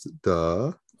champs.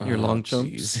 Duh. Your long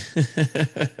chumps.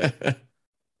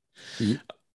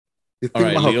 All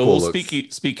right, Leo. Well,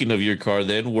 speaking of your car,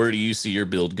 then where do you see your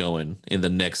build going in the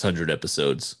next 100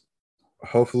 episodes?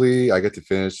 Hopefully, I get to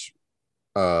finish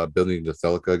building the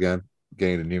Celica again,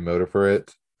 getting a new motor for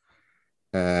it,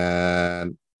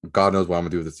 and God knows what I'm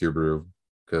gonna do with the Subaru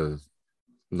because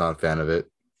I'm not a fan of it.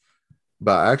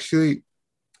 But actually,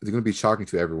 it's gonna be shocking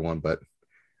to everyone. But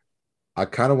I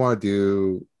kind of want to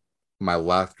do my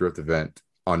last drift event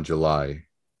on July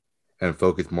and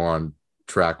focus more on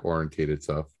track orientated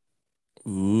stuff.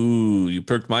 Ooh, you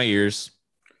perked my ears.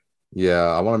 Yeah,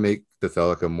 I want to make the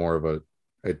Celica more of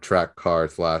a track car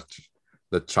 /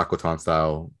 the Chacotan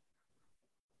style.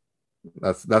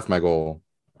 That's my goal.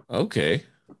 Okay.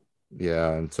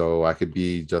 Yeah, and so I could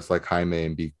be just like Jaime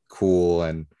and be cool,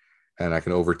 and I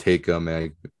can overtake him, and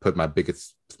I put my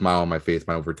biggest smile on my face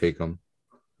when I overtake him.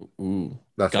 Ooh,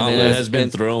 That's And then gauntlet cool. has been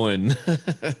thrown.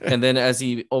 and then as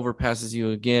he overpasses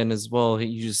you again as well,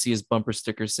 you just see his bumper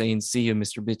sticker saying, "See you,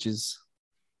 Mr. Bitches."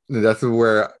 And that's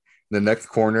where the next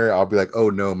corner I'll be like, oh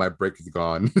no, my brake is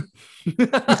gone.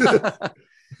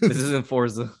 This isn't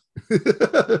Forza.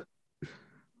 But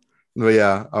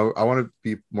yeah, I want to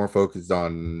be more focused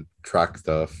on track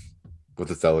stuff with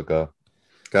the Celica.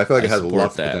 'Cause I feel like I it has support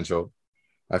lots of that. potential.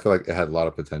 I feel like it had a lot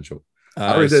of potential. I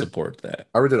I already did. support that.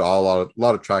 I already did a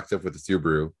lot of track stuff with the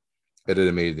Subaru. It did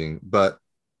amazing, but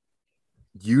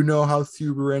you know how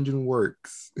Subaru engine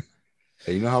works,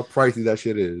 and you know how pricey that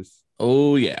shit is.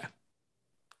 Oh yeah.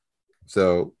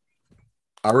 So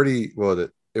I already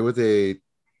it was a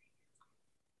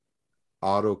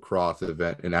autocross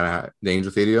event in Anaheim, the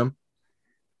Angel Stadium,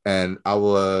 and I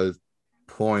was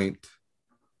point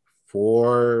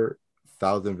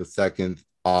 4,000 of a second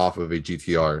off of a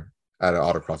GTR at an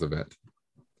autocross event,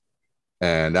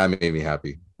 and that made me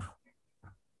happy.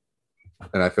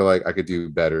 And I feel like I could do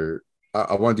better.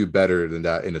 I want to do better than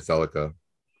that in a Celica.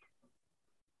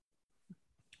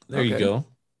 There you Okay. go.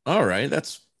 All right.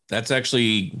 That's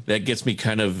actually that gets me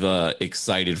kind of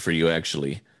excited for you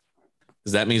actually.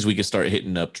 Because that means we can start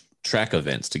hitting up track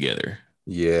events together.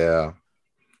 Yeah,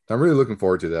 I'm really looking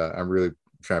forward to that. I'm really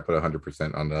trying to put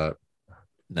 100% on that.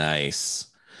 Nice.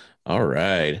 All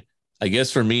right. I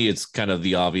guess for me, it's kind of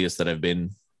the obvious that I've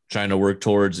been trying to work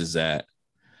towards is that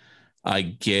I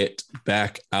get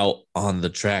back out on the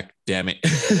track. Damn it.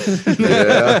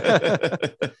 Yeah.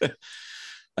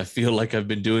 I feel like I've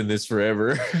been doing this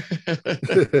forever.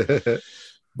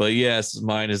 But yes,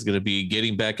 mine is going to be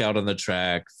getting back out on the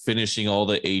track, finishing all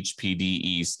the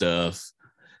HPDE stuff.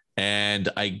 And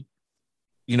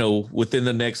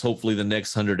within hopefully the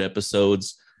next 100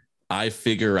 episodes, I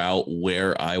figure out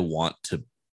where I want to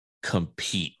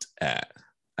compete at.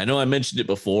 I know I mentioned it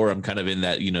before. I'm kind of in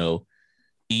that,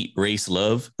 eat, race,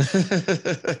 love.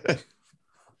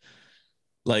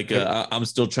 Like I'm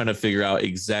still trying to figure out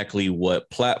exactly what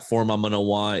platform I'm going to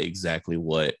want, exactly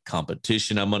what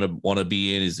competition I'm going to want to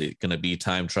be in. Is it going to be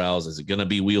time trials? Is it going to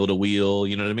be wheel to wheel?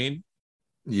 You know what I mean?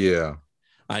 Yeah.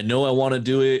 I know I want to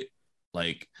do it.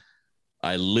 Like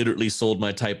I literally sold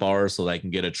my Type R so that I can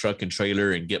get a truck and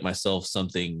trailer and get myself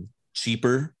something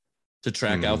cheaper to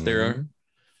track out there.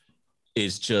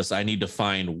 It's just I need to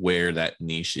find where that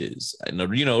niche is. And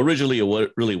originally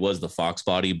it really was the Fox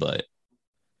body, but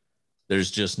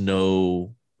there's just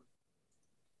no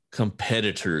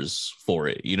competitors for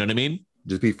it. You know what I mean?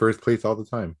 Just be first place all the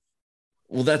time.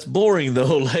 Well, that's boring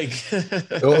though. Like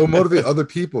It'll motivate other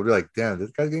people. They're like, damn,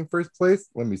 this guy's getting first place.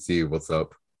 Let me see what's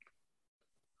up.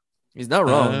 He's not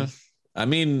wrong. I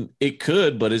mean, it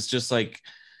could, but it's just like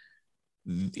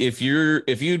if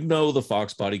you know the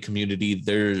Fox body community,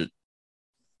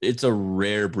 it's a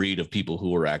rare breed of people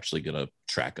who are actually gonna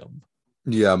track them.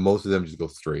 Yeah, most of them just go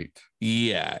straight.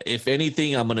 Yeah, if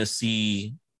anything, I'm gonna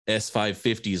see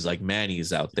S550s like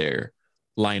Manny's out there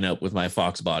line up with my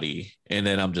Fox body, and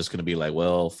then I'm just gonna be like,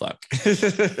 well, fuck. Hey,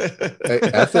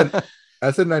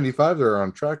 SN95s are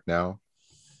on track now.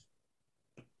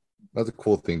 That's a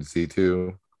cool thing to see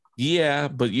too. Yeah,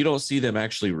 but you don't see them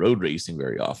actually road racing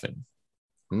very often.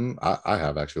 I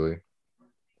have actually.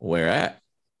 Where at?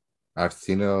 I've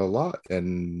seen it a lot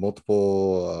in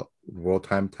multiple World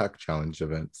Time Tech Challenge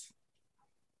events.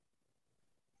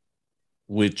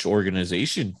 Which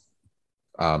organization?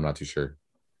 I'm not too sure.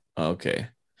 Okay.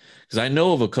 Because I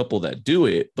know of a couple that do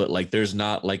it, but like there's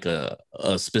not like a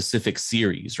specific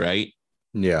series, right?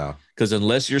 Yeah. Because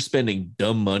unless you're spending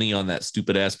dumb money on that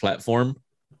stupid ass platform,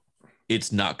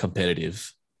 it's not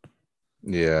competitive.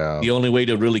 Yeah. The only way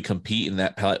to really compete in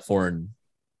that platform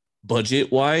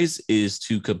budget wise is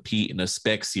to compete in a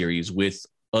spec series with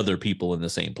other people in the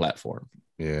same platform.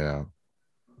 Yeah.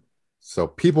 So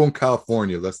people in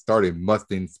California, let's start a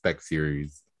Mustang spec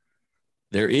series.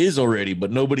 There is already,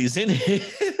 but nobody's in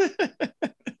it.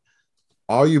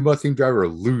 All you Mustang driver are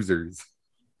losers.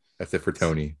 That's it for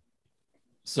Tony.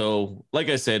 So, like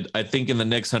I said, I think in the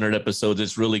next 100 episodes,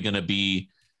 it's really going to be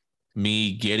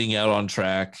me getting out on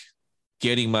track,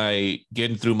 getting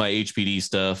through my HPD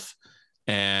stuff,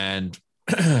 and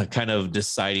kind of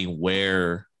deciding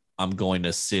where I'm going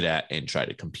to sit at and try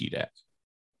to compete at.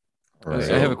 Right.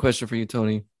 I have a question for you,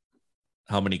 Tony.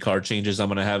 How many car changes I'm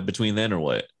going to have between then, or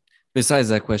what? Besides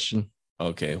that question.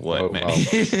 Okay, what, Oh, man? wow.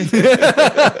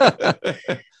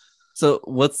 So,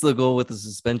 what's the goal with the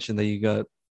suspension that you got?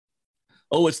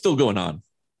 Oh, it's still going on.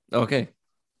 Okay.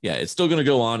 Yeah, it's still going to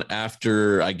go on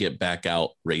after I get back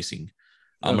out racing.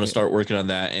 I'm gonna start working on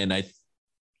that, and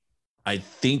I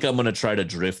think I'm gonna try to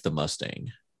drift the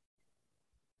Mustang.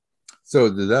 So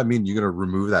does that mean you're gonna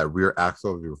remove that rear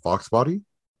axle of your Fox body?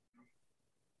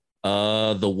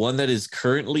 The one that is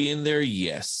currently in there,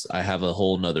 yes, I have a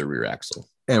whole nother rear axle.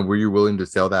 And were you willing to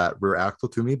sell that rear axle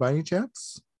to me by any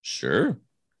chance? Sure.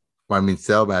 Well, I mean,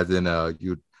 sell as in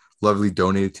you'd lovely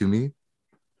donate it to me.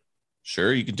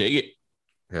 Sure, you can take it.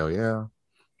 Hell yeah!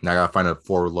 Now I gotta find a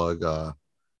 4-lug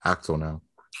axle now.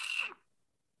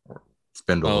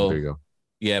 Spindle. Oh, there you go.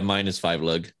 Yeah, mine is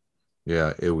 5-lug.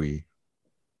 Yeah, ewy.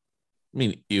 I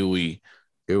mean, ewy.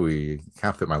 Ewy.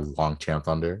 Can't fit my long champs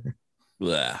on there.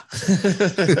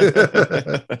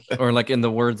 Or like in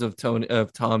the words of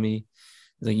Tommy,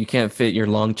 like you can't fit your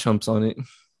long chumps on it.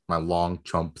 My long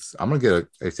chumps. I'm gonna get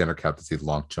a center cap to see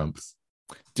long chumps.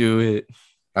 Do it.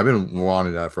 I've been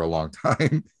wanting that for a long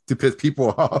time to piss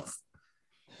people off.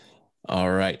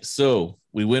 All right. So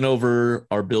we went over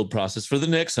our build process for the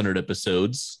next 100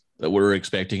 episodes that we're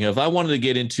expecting of. I wanted to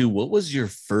get into what was your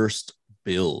first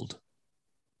build?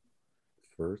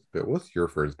 First build? What's your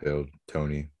first build,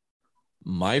 Tony?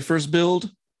 My first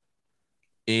build,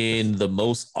 in the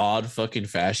most odd fucking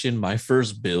fashion, my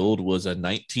first build was a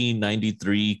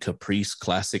 1993 Caprice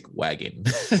Classic wagon.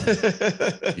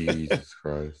 Jesus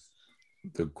Christ.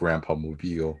 The grandpa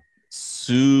mobile.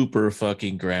 Super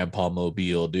fucking grandpa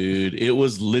mobile, dude. It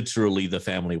was literally the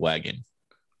family wagon.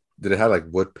 Did it have like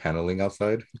wood paneling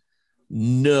outside?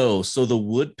 No. So the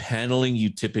wood paneling you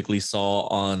typically saw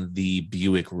on the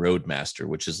Buick Roadmaster,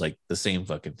 which is like the same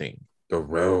fucking thing. The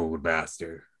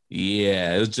Roadmaster.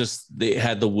 Yeah, it was just they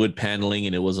had the wood paneling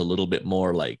and it was a little bit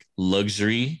more like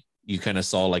luxury. You kind of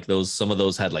saw like some of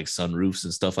those had like sunroofs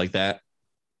and stuff like that.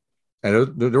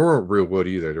 And they weren't real wood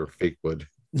either. They were fake wood.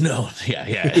 No, yeah,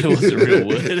 it wasn't real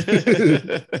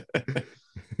wood.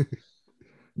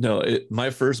 No, my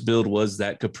first build was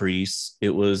that Caprice.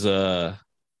 It was so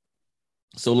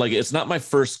like it's not my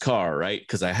first car, right?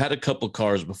 Because I had a couple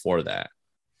cars before that.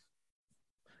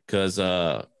 Because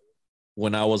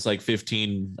when I was like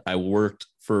 15, I worked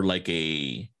for like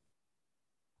a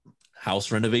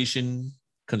house renovation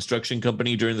construction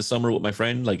company during the summer with my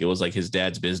friend. Like it was like his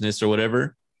dad's business or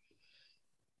whatever.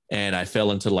 And I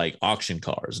fell into like auction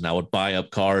cars, and I would buy up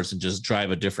cars and just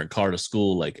drive a different car to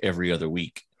school like every other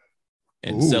week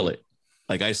and sell it.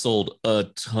 Like I sold a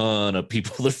ton of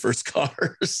people their first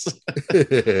cars.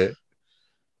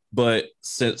 But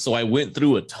so I went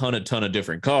through a ton of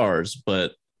different cars,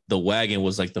 but the wagon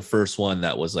was like the first one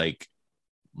that was like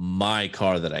my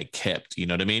car that I kept. You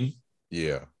know what I mean?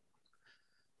 Yeah.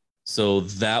 So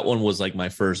that one was like my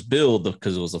first build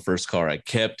because it was the first car I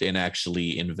kept and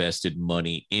actually invested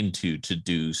money into to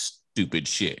do stupid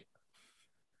shit.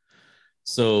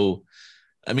 So,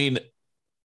 I mean,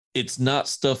 it's not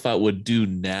stuff I would do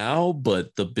now,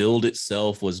 but the build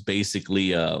itself was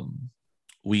basically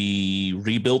we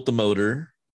rebuilt the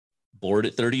motor, bored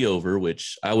it 30 over,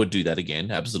 which I would do that again.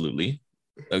 Absolutely.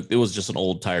 It was just an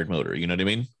old tired motor. You know what I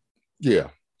mean? Yeah.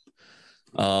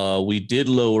 We did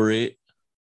lower it.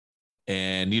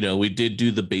 And, you know, we did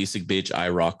do the basic bitch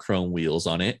IROC chrome wheels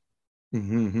on it.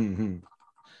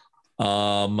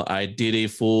 I did a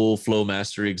full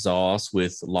Flowmaster exhaust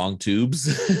with long tubes.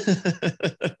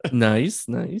 Nice.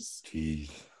 Jeez.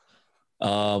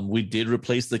 We did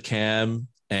replace the cam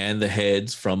and the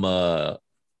heads from a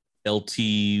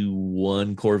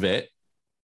LT1 Corvette.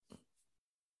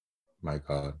 My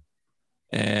God.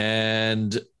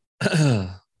 And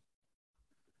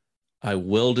I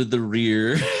welded the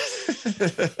rear.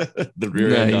 The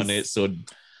rear end on it, so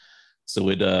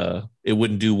it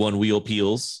wouldn't do one wheel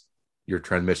peels. Your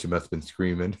transmission must have been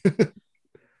screaming.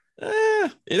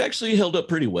 It actually held up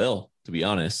pretty well, to be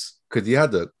honest. Because you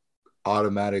had the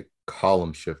automatic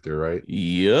column shifter, right?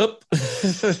 Yep.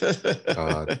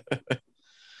 God.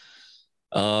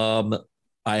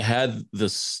 I had the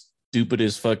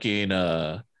stupidest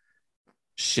fucking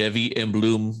Chevy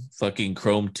emblem fucking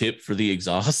chrome tip for the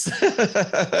exhaust.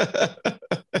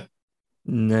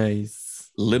 Nice.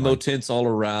 Limo tints all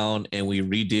around, and we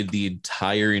redid the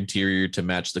entire interior to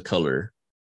match the color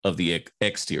of the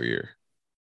exterior.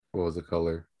 What was the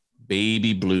color?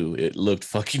 Baby blue. It looked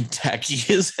fucking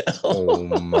tacky as hell.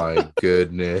 Oh my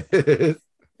goodness. It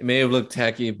may have looked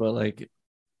tacky, but like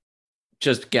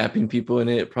just gapping people in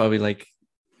it probably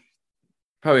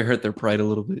hurt their pride a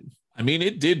little bit. I mean,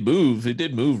 it did move. It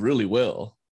did move really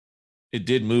well.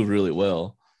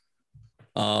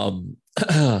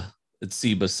 Let's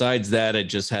see. Besides that, I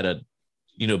just had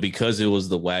because it was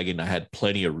the wagon, I had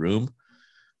plenty of room.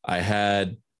 I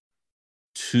had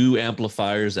 2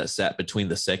 amplifiers that sat between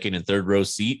the second and third row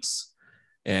seats,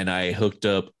 and I hooked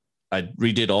up I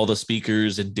redid all the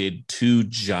speakers and did 2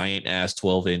 giant ass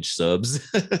 12-inch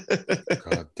subs.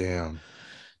 God damn.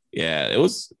 Yeah, it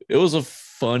was a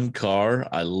fun car.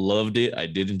 I loved it. I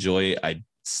did enjoy it. I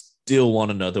still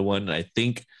want another one. And I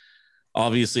think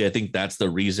obviously I think that's the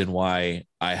reason why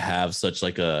I have such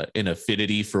like an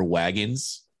affinity for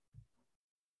wagons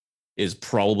is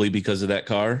probably because of that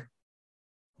car.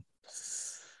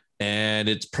 And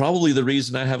it's probably the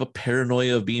reason I have a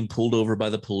paranoia of being pulled over by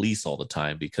the police all the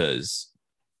time because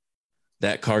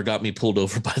that car got me pulled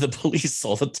over by the police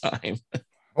all the time.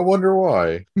 I wonder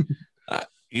why.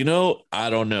 I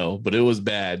don't know, but it was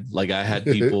bad. Like I had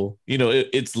people,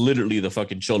 it's literally the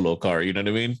fucking Cholo car. You know what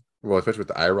I mean? Well, especially with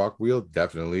the IROC wheel,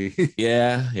 definitely.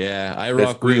 Yeah.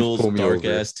 IROC wheels, dark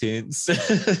ass tints.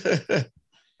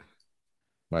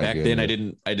 Back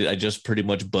then, I just pretty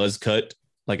much buzz cut.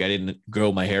 Like I didn't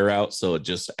grow my hair out, so it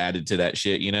just added to that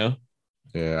shit, Yeah,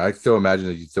 I still imagine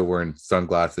that you're still wearing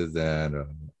sunglasses and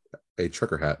a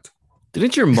trucker hat.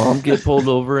 Didn't your mom get pulled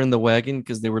over in the wagon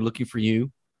because they were looking for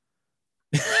you?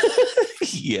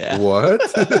 Yeah. What?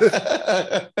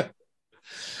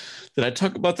 Did I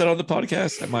talk about that on the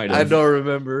podcast? I might have. I don't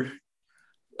remember.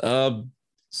 So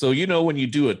when you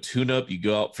do a tune-up, you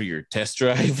go out for your test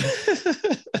drive.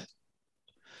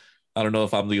 I don't know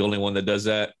if I'm the only one that does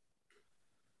that.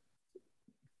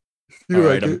 You're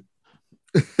right.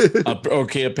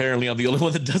 Okay, apparently I'm the only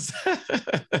one that does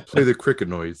that. Play the cricket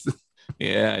noise.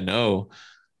 Yeah, I know.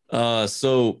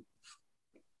 So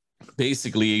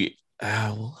basically,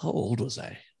 how old was I?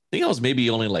 I think I was maybe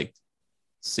only like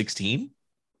 16. I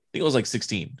think I was like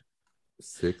 16.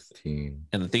 16.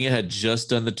 And the thing I had just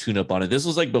done the tune-up on it. This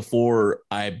was like before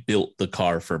I built the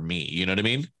car for me. You know what I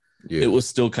mean? Yeah. It was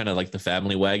still kind of like the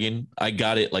family wagon. I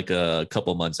got it like a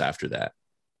couple months after that.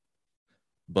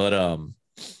 But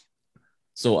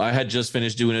so I had just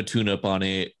finished doing a tune-up on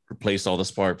it, replaced all the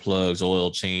spark plugs,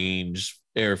 oil change,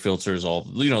 air filters, all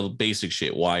the basic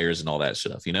shit, wires and all that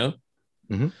stuff,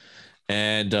 Mm-hmm.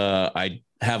 And I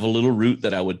have a little route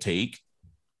that I would take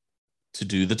to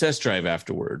do the test drive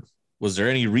afterward. Was there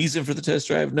any reason for the test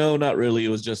drive? No, not really. It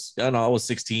was just, I don't know, I was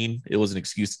 16. It was an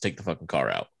excuse to take the fucking car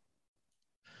out.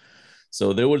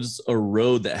 So there was a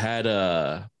road that had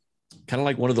a kind of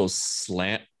like one of those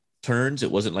slant turns.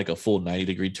 It wasn't like a full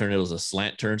 90-degree turn. It was a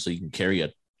slant turn, so you can carry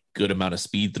a good amount of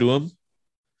speed through them.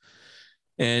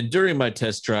 And during my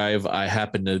test drive, I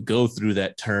happened to go through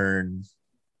that turn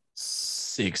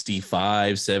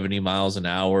 65, 70 miles an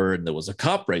hour, and there was a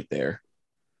cop right there.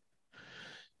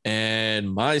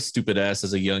 And my stupid ass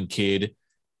as a young kid,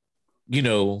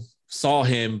 saw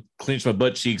him clench my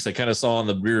butt cheeks. I kind of saw on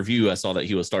the rear view, I saw that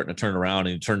he was starting to turn around and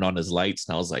he turned on his lights.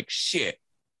 And I was like, shit.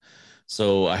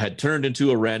 So I had turned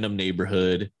into a random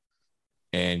neighborhood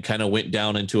and kind of went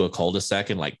down into a cul-de-sac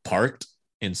and like parked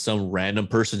in some random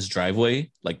person's driveway.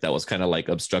 Like that was kind of like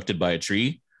obstructed by a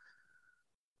tree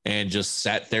and just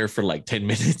sat there for like 10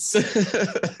 minutes.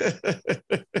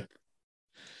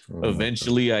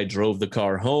 Eventually I drove the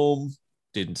car home,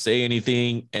 didn't say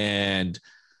anything. And,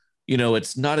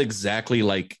 it's not exactly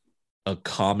like a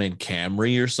common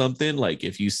Camry or something. Like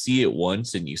if you see it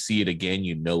once and you see it again,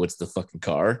 it's the fucking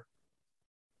car.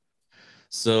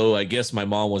 So I guess my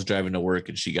mom was driving to work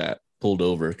and she got pulled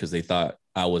over because they thought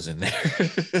I was in there.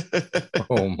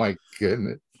 Oh my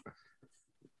goodness.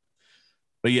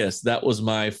 But yes, that was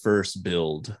my first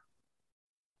build.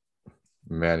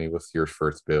 Manny, what's your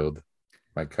first build?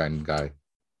 My kind of guy.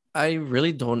 I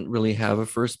really don't really have a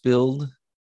first build.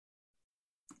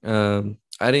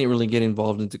 I didn't really get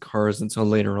involved into cars until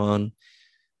later on,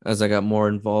 as I got more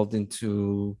involved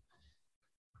into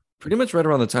pretty much right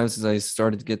around the time since I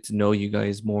started to get to know you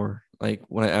guys more. Like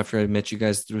after I met you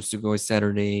guys through Sugoi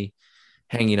Saturday,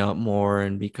 hanging out more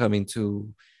and becoming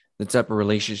to the type of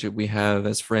relationship we have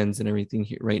as friends and everything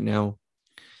here right now.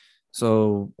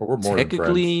 So we're more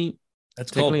technically,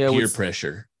 that's called peer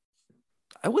pressure.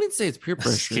 I wouldn't say it's peer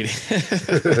pressure.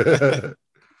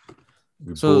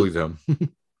 We bullied them.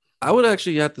 I would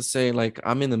actually have to say, like,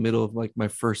 I'm in the middle of like my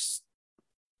first,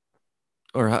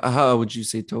 or how would you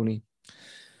say, Tony?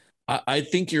 I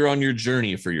think you're on your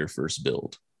journey for your first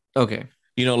build. Okay.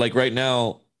 Like right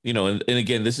now, and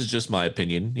again, this is just my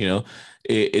opinion,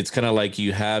 it's kind of like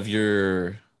you have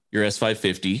your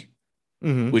S550,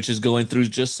 which is going through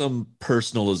just some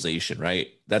personalization, right?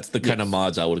 That's the kind of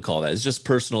mods I would call that. It's just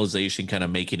personalization, kind of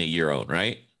making it your own,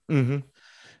 right? Mm-hmm.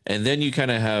 And then you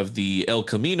kind of have the El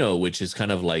Camino, which is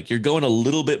kind of like you're going a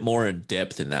little bit more in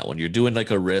depth in that one. You're doing like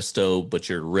a resto, but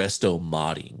you're resto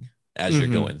modding as you're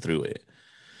going through it.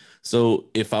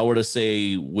 So if I were to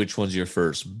say which one's your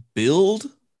first build,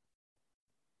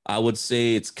 I would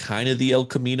say it's kind of the El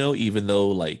Camino, even though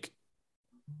like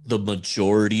the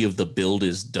majority of the build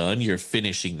is done, you're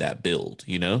finishing that build,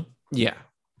 you know? Yeah.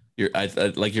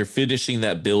 Like you're finishing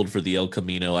that build for the El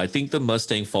Camino. I think the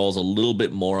Mustang falls a little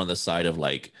bit more on the side of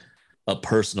like a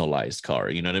personalized car,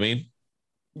 you know what I mean?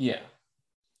 Yeah.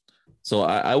 So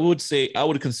I would say I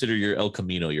would consider your El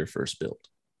Camino your first build.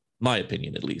 My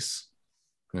opinion, at least.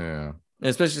 Yeah.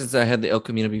 Especially since I had the El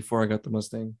Camino before I got the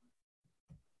Mustang.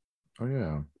 Oh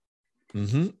yeah.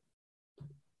 Mm-hmm.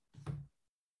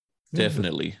 Yeah,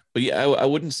 Definitely. But yeah, I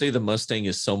wouldn't say the Mustang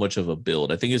is so much of a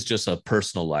build. I think it's just a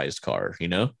personalized car, you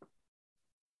know?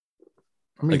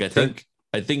 I mean, Like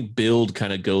I think build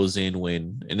kind of goes in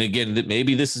when, and again,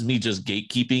 maybe this is me just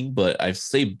gatekeeping, but I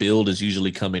say build is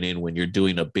usually coming in when you're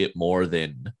doing a bit more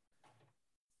than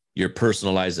your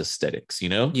personalized aesthetics, you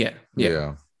know? Yeah. Yeah.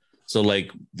 yeah. So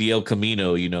like the El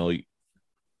Camino, you know,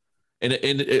 and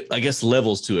I guess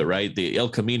levels to it, right? The El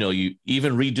Camino, you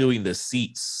even redoing the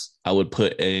seats, I would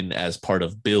put in as part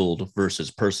of build versus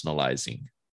personalizing.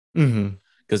 Mm-hmm.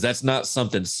 Because that's not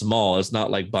something small. It's not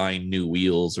like buying new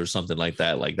wheels or something like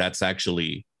that. Like that's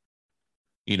actually,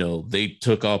 you know, they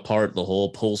took apart the whole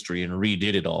upholstery and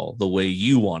redid it all the way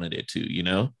you wanted it to, you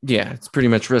know? Yeah. It's pretty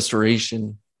much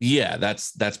restoration. Yeah,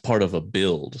 that's part of a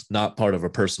build, not part of a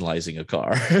personalizing a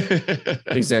car.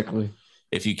 Exactly.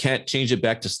 If you can't change it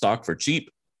back to stock for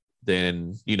cheap,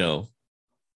 then, you know,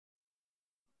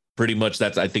 pretty much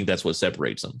I think that's what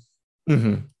separates them.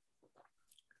 Mm-hmm.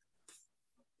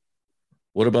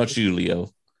 What about you, Leo?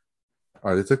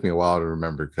 All right, it took me a while to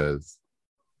remember because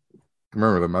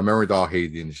remember that my memory's all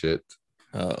hazy and shit.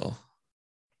 Oh,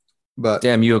 But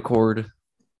Damn you, Accord.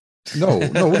 no,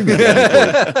 what do you mean?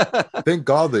 Accord? Thank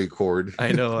God the Accord.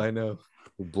 I know.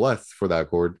 Blessed for that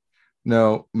Accord.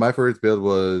 No, my first build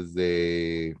was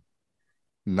a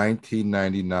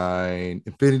 1999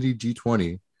 Infiniti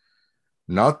G20.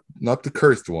 Not the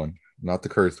cursed one. Not the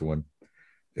cursed one.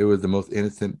 It was the most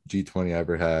innocent G20 I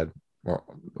ever had. Or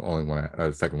only one,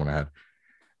 the second one I had.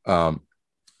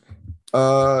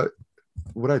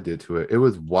 What I did to it, it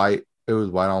was white. It was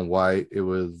white on white. It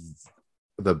was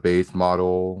the base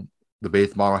model. The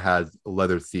base model has a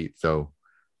leather seat, so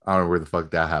I don't know where the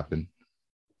fuck that happened.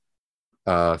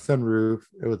 Sunroof,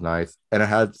 it was nice, and it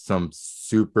had some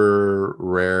super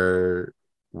rare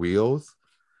wheels.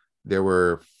 There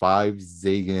were 5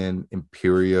 Zagan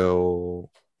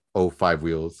Imperial '05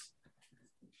 wheels,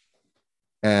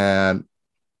 and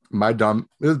it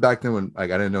was back then when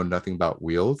like I didn't know nothing about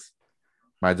wheels.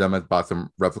 My dumbass bought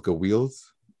some replica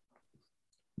wheels,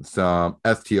 some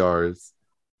STRs,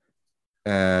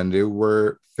 and they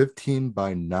were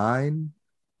 15x9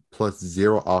 plus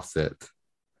 0 offset.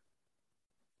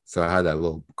 So I had that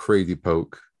little crazy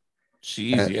poke.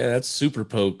 jeez, And yeah, that's super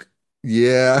poke.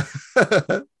 yeah.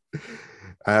 I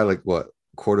had like what,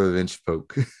 quarter of inch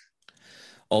poke.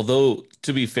 Although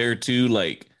to be fair too,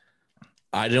 like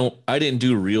I didn't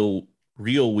do real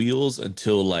wheels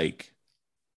until like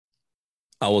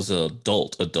I was an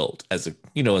adult as a,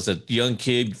 you know, as a young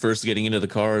kid first getting into the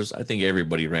cars. I think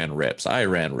everybody ran reps. I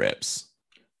ran reps.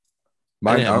 I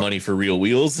Mine, didn't have money for real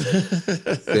wheels.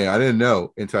 I didn't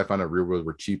know until I found out real wheels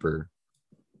were cheaper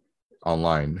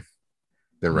online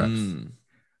than reps.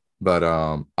 But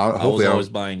I was always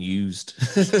buying used.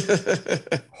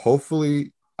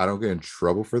 Hopefully I don't get in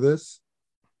trouble for this,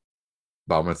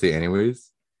 but I'm gonna say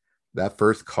anyways. That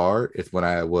first car is when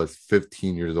I was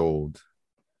 15 years old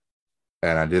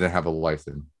and I didn't have a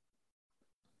license.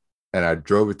 And I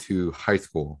drove it to high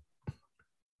school,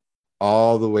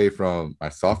 all the way from my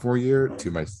sophomore year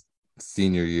to my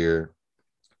senior year.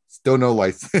 Still no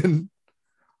license.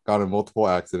 Got in multiple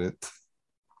accidents.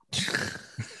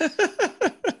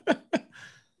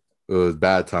 It was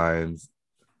bad times.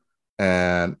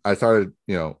 And I started,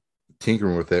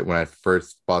 tinkering with it when I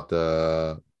first bought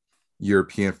the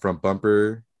European front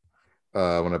bumper,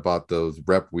 when I bought those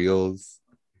rep wheels.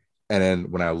 And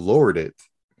then when I lowered it,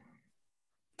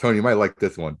 Tony, you might like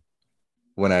this one.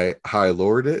 How I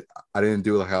lowered it, I didn't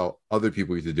do it like how other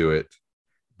people used to do it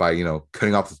by,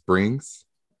 cutting off the springs.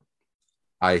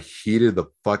 I heated the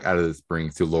fuck out of the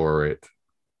springs to lower it.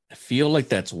 I feel like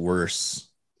that's worse.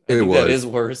 That is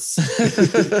worse.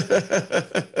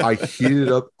 I heated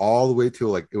it up all the way to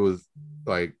like it was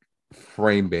like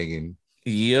frame banging.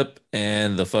 Yep,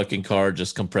 and the fucking car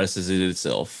just compresses it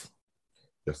itself.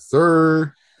 Yes,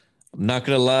 sir. I'm not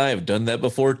gonna lie, I've done that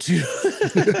before too.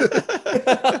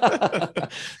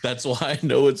 That's why I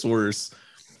know it's worse.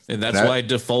 And that's why I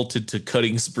defaulted to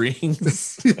cutting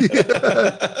springs.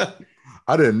 Yeah.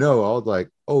 I didn't know. I was like,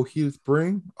 oh, heated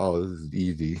spring? Oh, this is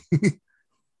easy.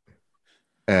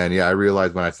 And yeah, I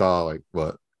realized when I saw like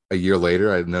a year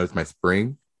later, I noticed my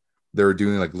spring. They were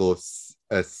doing like little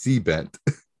a C bent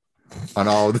on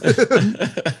all of them.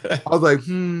 I was like,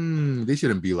 they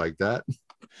shouldn't be like that.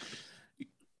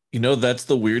 That's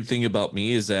the weird thing about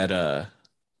me is that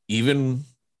even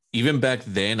even back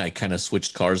then I kind of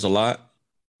switched cars a lot.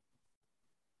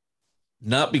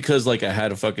 Not because like I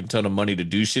had a fucking ton of money to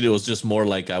do shit. It was just more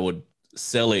like I would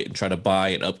sell it and try to buy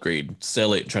and upgrade,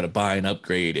 sell it and try to buy and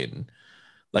upgrade. And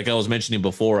like I was mentioning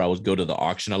before, I would go to the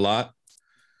auction a lot.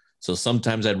 So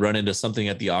sometimes I'd run into something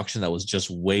at the auction that was just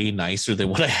way nicer than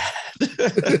what I had.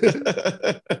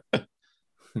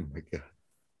 Oh my God.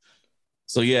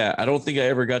 So yeah, I don't think I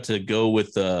ever got to go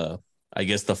with I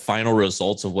guess the final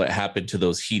results of what happened to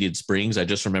those heated springs. I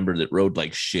just remembered it rode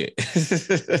like shit.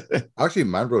 Actually,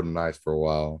 mine rode nice for a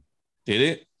while. Did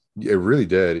it? It really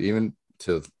did, even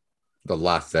to the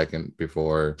last second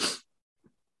before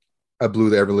I blew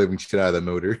the ever living shit out of the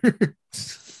motor.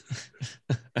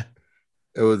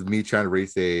 It was me trying to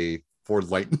race a Ford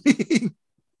Lightning.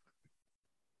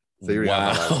 So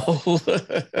wow.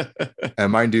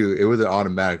 And mind you, it was an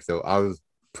automatic, so I was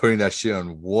putting that shit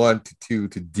on 1 to 2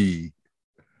 to D.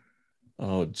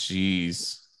 Oh,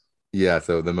 geez. Yeah,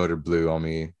 so the motor blew on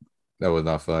me. That was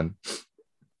not fun.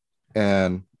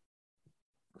 And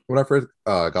when I first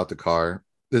got the car,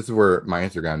 this is where my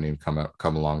Instagram name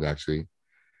come along actually.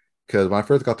 Because when I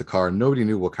first got the car, nobody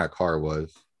knew what kind of car it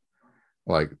was.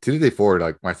 Like to the day forward,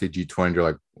 like when I say G20, they're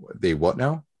like, they what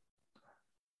now?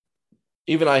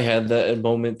 Even I had that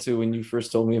moment too when you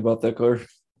first told me about that car.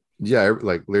 Yeah,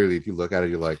 like literally, if you look at it,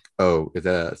 you're like, oh, is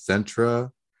that a Sentra?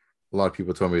 A lot of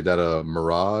people told me, is that a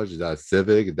Mirage? Is that a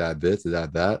Civic? Is that this? Is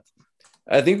that that?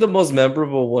 I think the most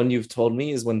memorable one you've told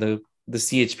me is when the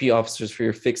CHP officers for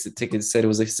your fix-it ticket said it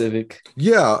was a Civic.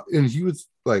 Yeah, and he was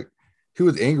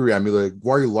angry at me, like,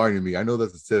 why are you lying to me? I know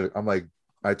that's a Civic. I'm like,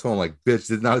 I told him, like, bitch, this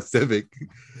is not a Civic.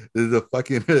 This is a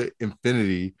fucking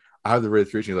Infinity. I have the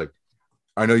registration. He's like,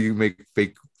 I know you make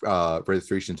fake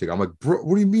registration ticket. I'm like, bro,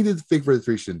 what do you mean it's fake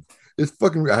registration? It's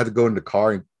fucking. I had to go in the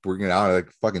car and bring it out. I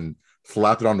like fucking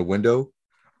slapped it on the window.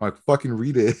 I'm like, fucking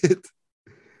read it.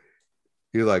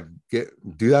 He's like,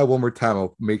 do that one more time.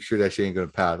 I'll make sure that shit ain't gonna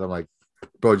pass. I'm like,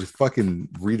 bro, just fucking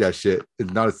read that shit.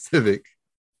 It's not a Civic.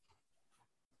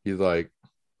 He's like,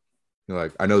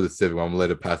 I know the Civic. I'm gonna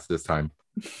let it pass this time.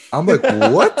 I'm like,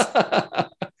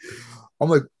 what? I'm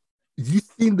like, you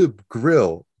seen the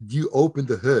grill? You opened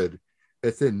the hood.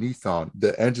 It said Nissan.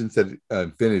 The engine said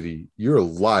Infinity. You're a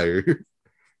liar.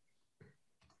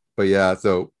 But yeah,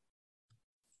 so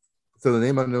the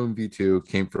name Unknown V2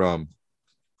 came from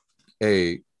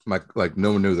no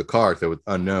one knew the car, so it was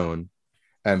unknown.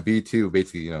 And V2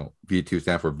 basically, V2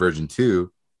 stands for version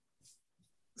 2.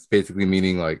 It's basically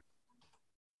meaning like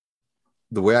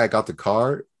the way I got the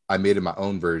car, I made it my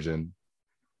own version.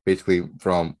 Basically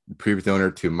from previous owner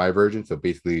to my version. So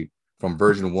basically from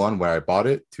version 1 where I bought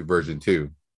it to version 2.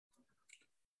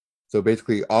 So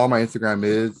basically all my Instagram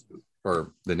is,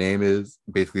 or the name is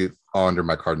basically all under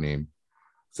my card name.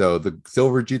 So the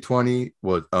silver G20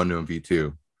 was Unknown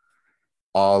V2.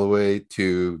 All the way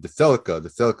to the Celica. The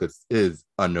Celica is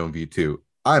Unknown V2.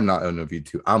 I'm not Unknown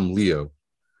V2. I'm Leo.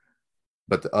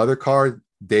 But the other cars,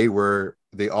 they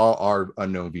all are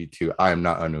Unknown V2. I am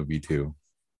not Unknown V2.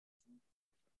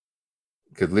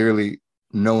 Because literally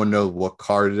no one knows what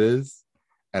car it is,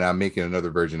 and I'm making another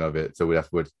version of it. So that's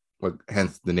what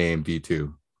hence the name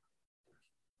V2.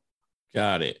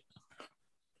 Got it.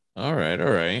 All right.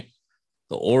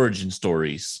 The origin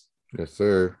stories. Yes,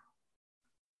 sir.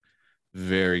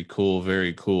 Very cool.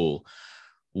 Very cool.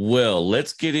 Well,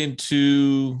 let's get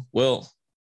into,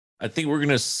 I think we're going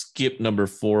to skip number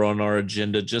 4 on our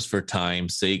agenda just for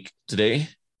time's sake today.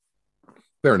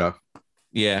 Fair enough.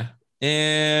 Yeah.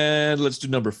 And let's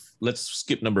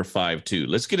skip number 5 too.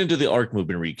 Let's get into the ARC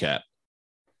movement recap.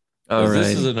 All right.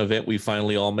 This is an event we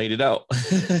finally all made it out.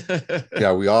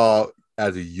 Yeah, we all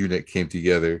as a unit came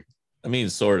together. I mean,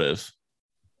 sort of.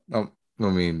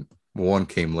 One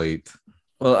came late.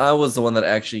 Well, I was the one that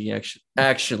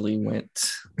actually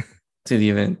went to the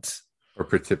event. Or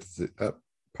participate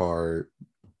part.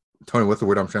 Tony, what's the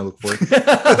word I'm trying to look for?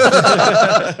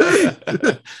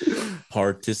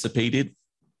 Participated?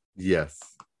 Yes.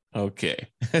 Okay.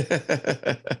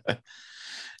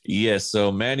 Yes,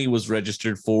 so Manny was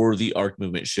registered for the ARC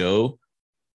Movement show,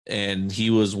 and he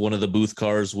was one of the booth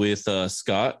cars with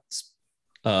Scott,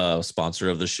 sponsor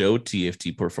of the show,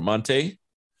 TFT Performante.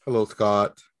 Hello,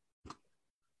 Scott.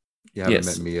 You haven't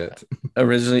met me yet.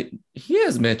 Originally, he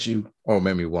has met you. Oh,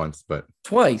 met me once, but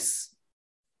twice.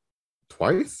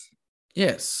 Twice?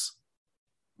 Yes.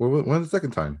 When was the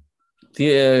second time?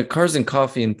 The Cars and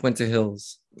Coffee in Puente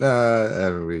Hills.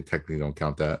 We technically don't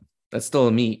count that. That's still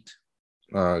a meet.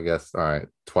 I guess. All right.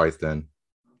 Twice then.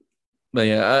 But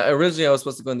yeah, originally I was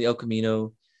supposed to go in the El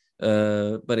Camino,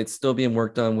 but it's still being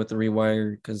worked on with the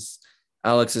rewire because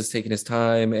Alex is taking his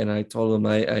time, and I told him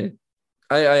I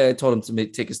told him to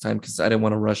take his time because I didn't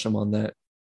want to rush him on that.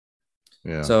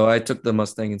 Yeah. So I took the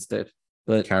Mustang instead.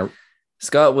 But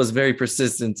Scott was very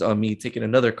persistent on me taking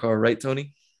another car, right,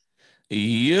 Tony?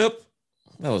 Yep.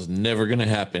 That was never gonna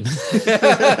happen.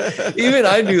 Even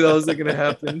I knew that wasn't gonna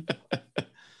happen.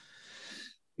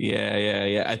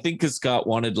 Yeah. I think because Scott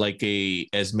wanted like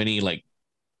as many like,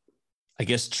 I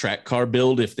guess, track car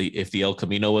build if the El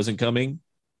Camino wasn't coming.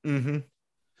 Mm-hmm.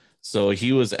 So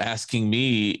he was asking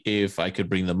me if I could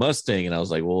bring the Mustang, and I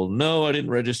was like, "Well, no, I didn't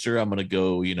register. I'm gonna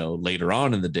go, later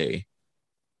on in the day.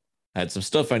 I had some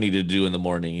stuff I needed to do in the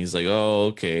morning." He's like, "Oh,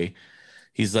 okay."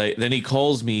 He's like, then he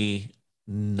calls me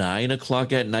 9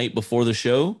 o'clock at night before the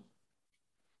show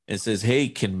and says, "Hey,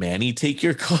 can Manny take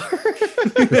your car?"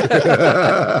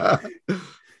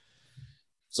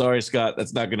 Sorry, Scott,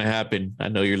 that's not gonna happen. I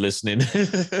know you're listening.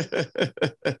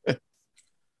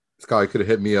 Scott, you could have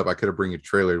hit me up. I could have bring a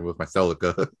trailer with my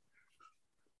Celica.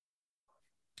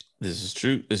 This is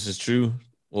true.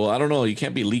 Well, I don't know. You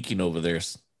can't be leaking over there.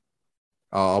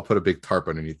 I'll put a big tarp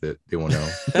underneath it. They won't know.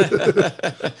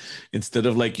 Instead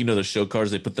of like, the show cars,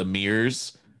 they put the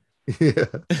mirrors. Yeah.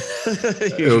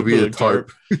 It'll be a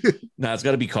tarp. Nah, it's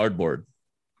got to be cardboard.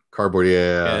 Cardboard,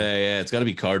 yeah. Yeah. It's got to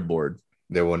be cardboard.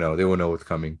 They won't know. They won't know what's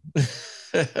coming.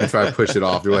 And try to push it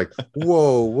off. They're like,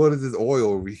 whoa, what is this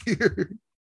oil over here?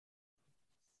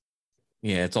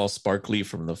 Yeah, it's all sparkly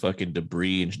from the fucking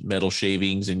debris and metal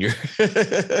shavings in your.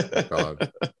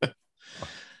 God.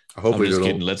 Hopefully, I'm just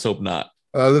kidding. Let's hope not.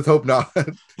 Let's hope not.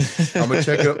 I'm gonna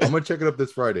check it up. I'm gonna check it up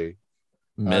this Friday.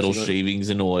 Metal shavings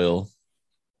and oil.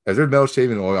 As there's metal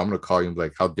shaving oil, I'm gonna call you and be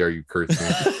like, "How dare you curse me?"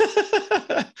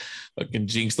 Fucking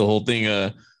jinx the whole thing.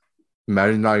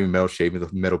 Imagine not even metal shaving, the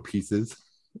metal pieces.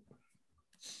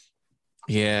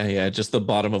 Yeah, just the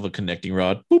bottom of a connecting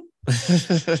rod. Boop.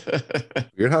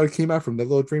 Weird how it came out from that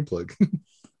little drain plug.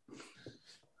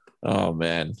 Oh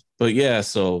man, but yeah.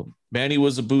 So Manny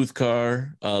was a booth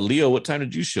car. Leo, what time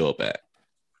did you show up at?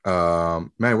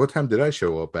 Man, what time did I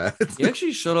show up at? You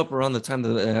actually showed up around the time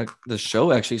that the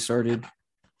show actually started.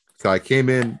 So I came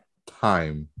in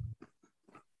time.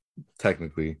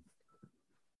 Technically,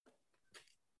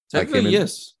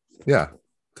 yes. Yeah,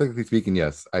 technically speaking,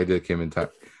 yes, I did came in time.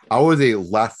 I was a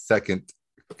last second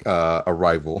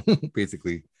arrival.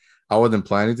 Basically, I wasn't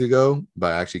planning to go,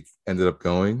 but I actually ended up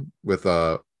going with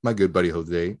my good buddy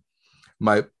Jose,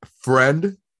 my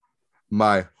friend,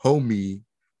 my homie,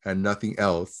 and nothing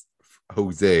else,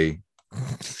 Jose.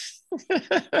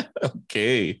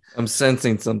 Okay, I'm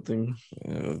sensing something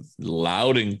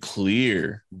loud and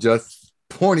clear. Just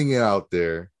pointing it out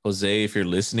there. Jose, if you're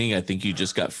listening, I think you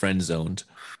just got friend zoned.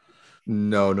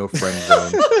 No friend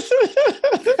zone.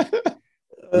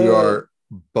 We are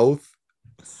both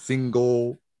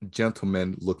single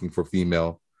gentlemen looking for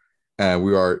female, and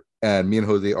me and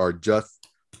Jose are just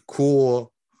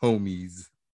cool homies.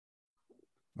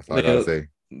 That's all I gotta say.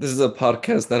 This is a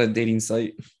podcast, not a dating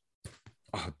site.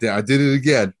 Oh, damn, I did it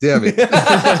again. Damn it.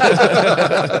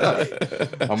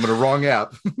 I'm on the wrong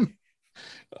app.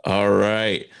 All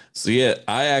right. So yeah,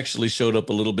 I actually showed up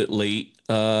a little bit late.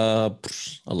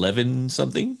 11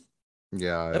 something.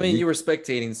 Yeah. I mean, you were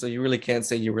spectating, so you really can't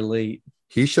say you were late.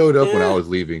 He showed up when I was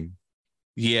leaving.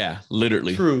 Yeah,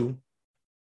 literally. True.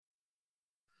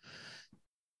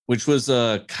 Which was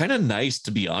kind of nice,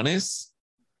 to be honest.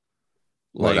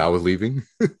 Like I was leaving.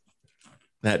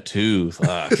 That too.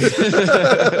 Fuck.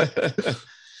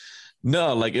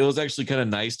 No, like it was actually kind of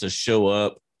nice to show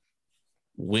up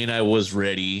when I was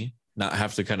ready, not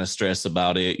have to kind of stress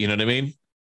about it. You know what I mean?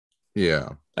 Yeah.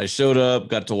 I showed up,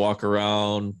 got to walk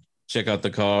around, check out the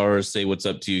cars, say what's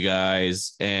up to you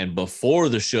guys. And before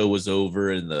the show was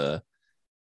over I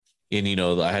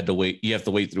had to wait. You have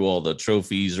to wait through all the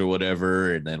trophies or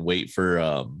whatever, and then wait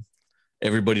for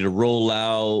everybody to roll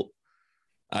out.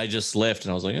 I just left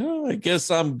and I was like, oh, I guess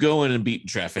I'm going and beating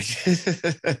traffic.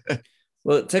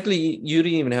 Well, technically, you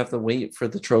didn't even have to wait for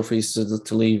the trophies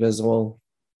to leave as well.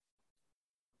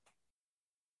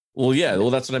 Well, yeah.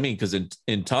 Well, that's what I mean. Because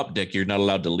in Top Deck, you're not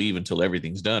allowed to leave until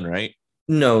everything's done, right?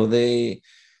 No, they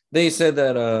said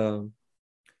that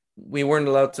we weren't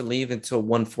allowed to leave until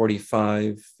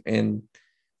 1:45, and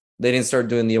they didn't start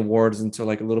doing the awards until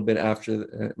like a little bit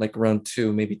after, like around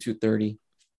 2, maybe 2:30.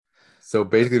 So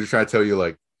basically, they're trying to tell you,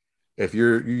 like, if you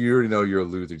already know you're a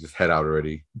loser, just head out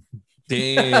already.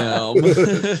 Damn.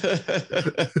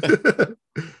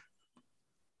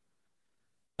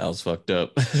 That was fucked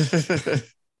up.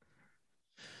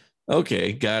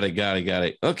 Okay, got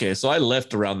it. Okay, so I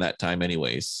left around that time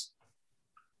anyways.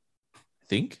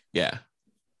 think. Yeah.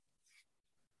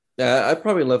 Yeah, I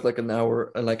probably left like an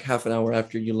hour, like half an hour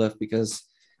after you left because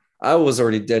I was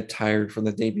already dead tired from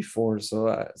the day before. So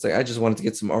it's like I just wanted to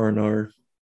get some R&R.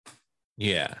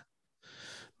 Yeah.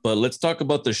 But let's talk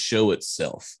about the show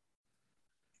itself.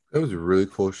 It was a really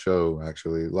cool show,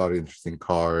 actually. A lot of interesting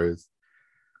cars.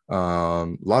 A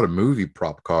lot of movie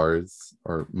prop cars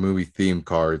or movie themed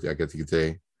cars, I guess you could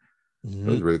say. It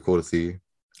was really cool to see.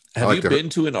 Have you been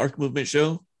to an Arc Movement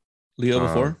show, Leo,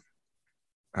 before?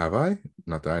 Have I?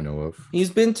 Not that I know of. He's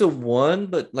been to one,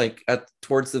 but like at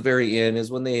towards the very end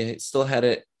is when they still had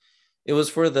it. It was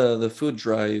for the food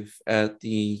drive at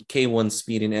the K1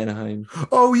 Speed in Anaheim.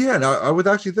 Oh yeah, no, I was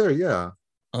actually there. Yeah,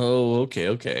 Oh, okay,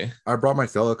 okay. I brought my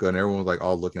Celica, and everyone was like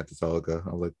all looking at the Celica.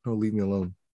 I was like, no, leave me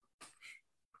alone.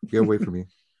 Get away from me.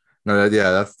 No,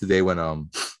 that's the day when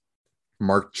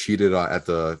Mark cheated at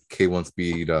the K1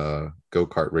 Speed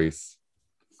go-kart race.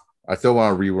 I still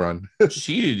want to rerun.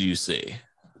 Cheated, you say?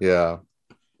 Yeah.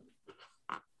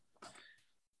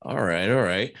 All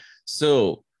right.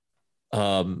 So,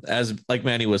 as like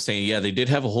Manny was saying, yeah, they did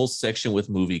have a whole section with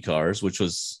movie cars, which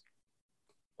was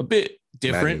a bit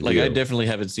different. Like I definitely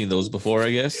haven't seen those before,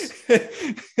 I guess.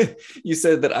 You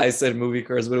said that I said movie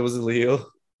cars, but it was Leo.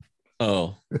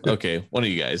 Oh, okay. One of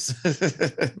you guys.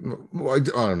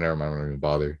 Oh, never mind. I don't even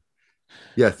bother.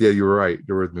 Yes, yeah, you were right.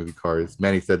 There was movie cars.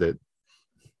 Manny said it.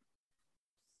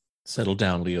 Settle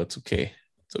down, Leo. It's okay.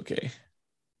 It's okay.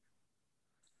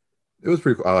 It was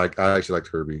pretty cool. I actually liked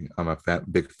Herbie. I'm a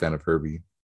big fan of Herbie.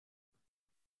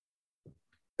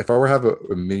 If I were to have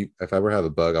if I were to have a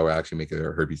bug, I would actually make it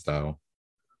a Herbie style.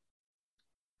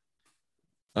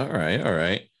 All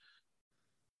right.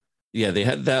 Yeah, they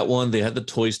had that one. They had the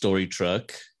Toy Story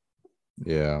truck.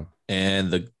 Yeah.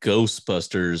 And the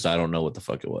Ghostbusters. I don't know what the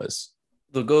fuck it was.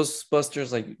 The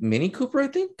Ghostbusters, like Mini Cooper, I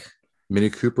think. Mini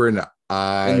Cooper and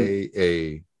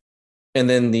IA. And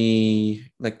then the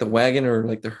wagon or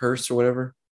like the hearse or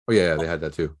whatever. Oh yeah, they had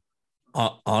that too.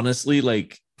 Honestly,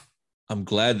 like I'm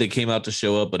glad they came out to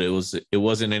show up, but it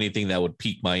wasn't anything that would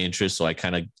pique my interest, so I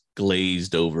kind of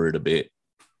glazed over it a bit.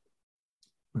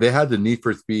 They had the Need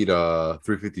for Speed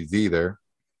 350Z there.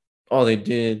 Oh, they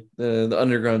did. The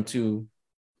Underground too.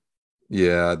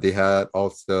 Yeah, they had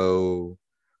also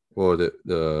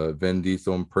the Vin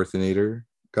Diesel impersonator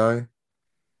guy.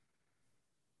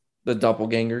 The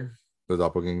doppelganger. The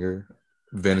doppelganger.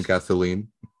 Vin Gasoline.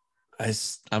 I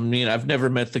mean, I've never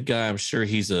met the guy. I'm sure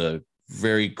he's a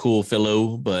very cool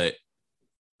fellow, but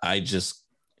I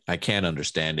can't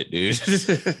understand it, dude. He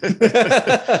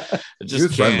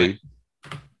was friendly.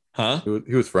 Huh?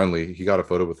 He was friendly. He got a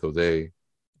photo with Jose.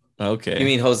 Okay. You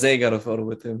mean Jose got a photo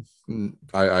with him?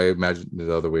 I imagine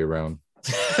the other way around.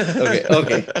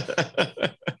 Okay.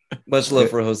 Much love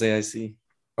for Jose, I see.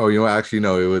 Oh, you know what? Actually,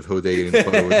 no, it was Jose getting the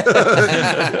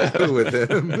photo with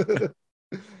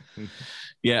him.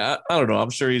 Yeah, I don't know. I'm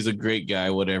sure he's a great guy,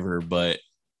 whatever, but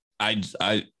I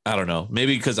don't know.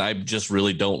 Maybe because I just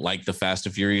really don't like the Fast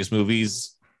and Furious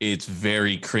movies. It's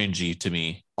very cringy to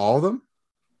me. All of them?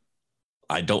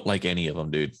 I don't like any of them,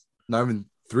 dude. Not even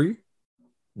 3?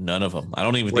 None of them. I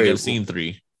don't even think I've seen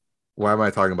 3. Why am I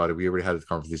talking about it? We already had this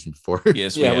conversation before.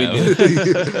 Yes, we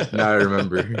did. Now I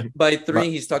remember. By 3,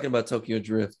 he's talking about Tokyo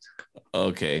Drift.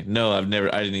 Okay. No, I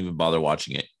didn't even bother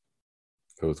watching it.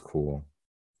 It was cool.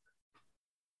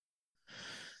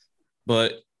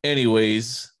 But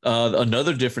anyways,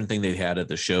 another different thing they had at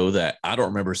the show that I don't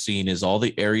remember seeing is all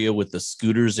the area with the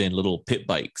scooters and little pit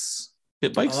bikes.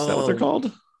 Pit bikes, is that what they're called?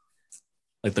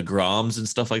 Like the Groms and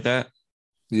stuff like that?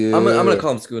 Yeah. I'm gonna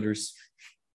call them scooters.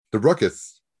 The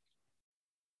Ruckus.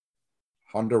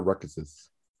 Honda Ruckuses.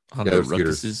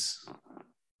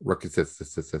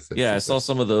 Ruckuses. Yeah, I saw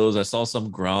some of those. I saw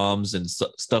some Groms and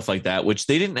stuff like that, which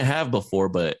they didn't have before,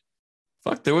 but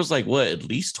fuck, there was like at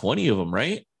least 20 of them,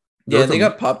 right? Yeah, they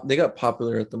got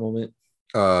popular at the moment.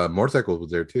 Motorcycles was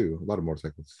there too. A lot of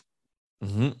motorcycles.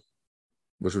 Mm-hmm.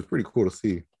 Which was pretty cool to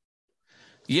see.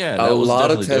 Yeah, a lot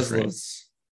of Teslas.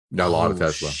 A lot of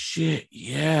Tesla. Shit,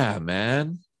 yeah,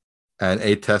 man. And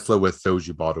a Tesla with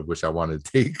soju bottle, which I wanted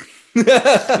to take.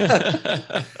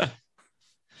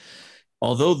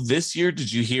 Although this year, did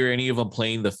you hear any of them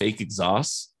playing the fake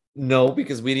exhaust? No,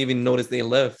 because we didn't even notice they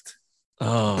left.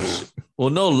 Oh, well,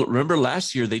 no. Remember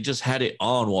last year, they just had it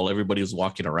on while everybody was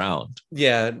walking around.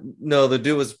 Yeah, no, the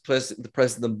dude was pressing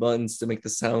the buttons to make the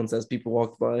sounds as people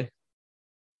walked by.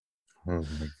 Oh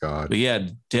my god! But yeah,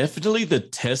 definitely the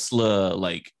Tesla,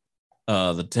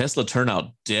 the Tesla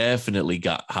turnout definitely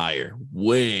got higher,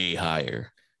 way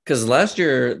higher. Because last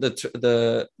year,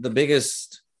 the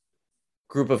biggest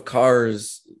group of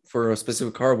cars for a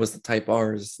specific car was the Type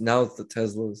R's. Now it's the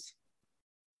Teslas.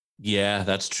 Yeah,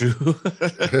 that's true.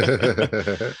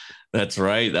 That's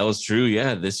right. That was true.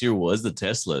 Yeah, this year was the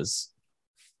Teslas.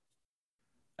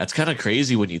 That's kind of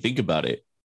crazy when you think about it.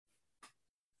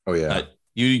 Oh yeah.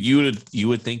 You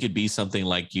would think it'd be something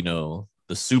like, the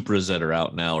Supras that are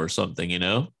out now or something,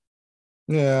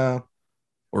 Yeah.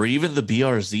 or even the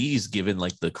BRZs given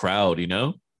like the crowd.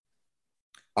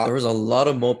 There was a lot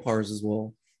of Mopars as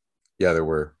well. Yeah, there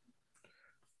were.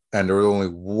 And there was only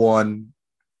one,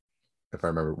 if I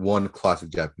remember, one classic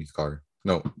Japanese car.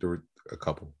 No, there were a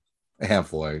couple. A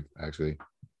handful, actually.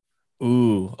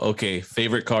 Ooh, okay.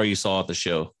 Favorite car you saw at the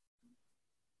show?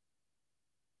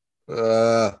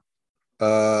 Uh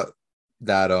uh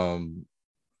that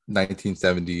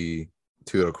 1970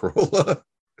 Toyota Corolla.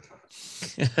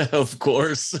 Of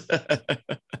course.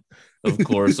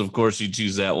 Of course you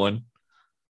choose that one.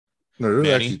 No, there was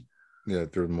Manny? actually, yeah,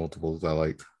 there were multiples I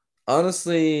liked.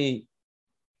 Honestly,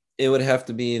 it would have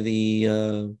to be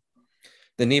the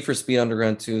Need for Speed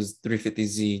Underground 2's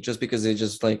 350Z, just because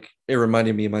it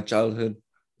reminded me of my childhood.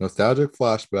 Nostalgic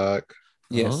flashback.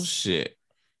 Yes. Oh shit.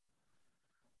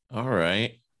 All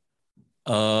right.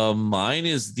 Mine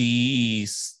is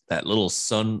that little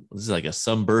this is like a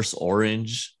sunburst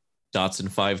orange Datsun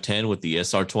 510 with the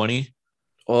SR20.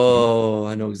 Oh,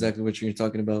 I know exactly what you're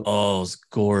talking about. Oh, it's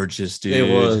gorgeous, dude.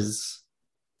 It was.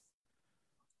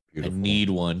 Beautiful. I need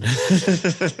one.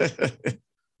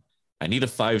 I need a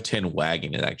 510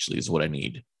 wagon, it actually is what I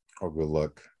need. Oh, good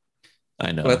luck.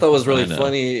 I know. What I thought was really I know.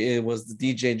 funny, it was the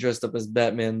DJ dressed up as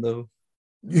Batman, though.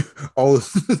 I was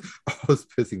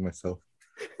pissing myself.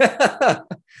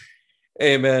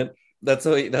 Hey man, that's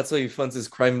how he funds his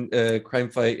crime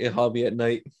fight hobby at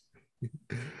night.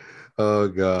 Oh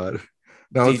god.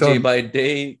 Now DJ by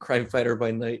day, crime fighter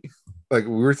by night. like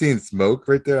we were seeing smoke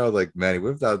right there. I was like, man,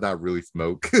 what if that was not really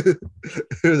smoke? It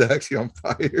was actually on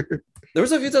fire. There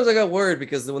was a few times I got worried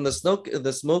because when the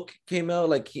smoke came out,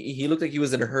 like he looked like he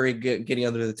was in a hurry getting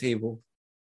under the table.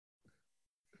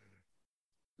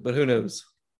 But who knows?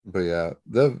 But yeah,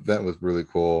 the event was really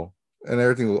cool. And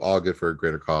everything was all good for a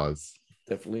greater cause.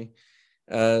 Definitely.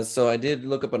 So I did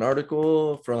look up an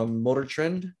article from Motor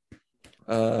Trend.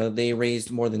 They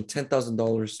raised more than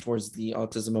 $10,000 towards the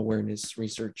autism awareness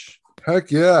research.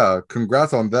 Heck yeah.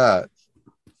 Congrats on that.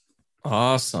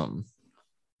 Awesome.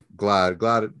 Glad,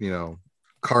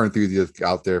 car enthusiasts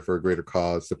out there for a greater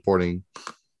cause supporting.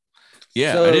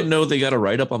 Yeah, So- I didn't know they got a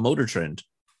write-up on Motor Trend.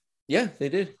 Yeah, they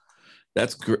did.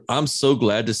 I'm so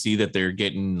glad to see that they're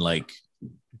getting like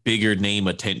bigger name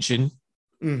attention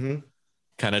Mm-hmm.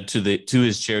 kind of to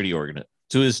his charity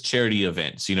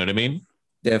events. You know what I mean?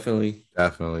 Definitely.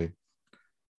 Definitely.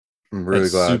 I'm really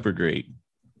That's glad. super great.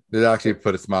 It actually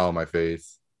put a smile on my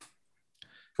face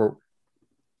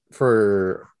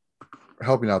for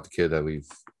helping out the kid, at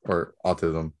least, or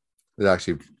autism. It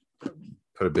actually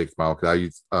put a big smile because I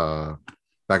used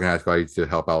back in high school I used to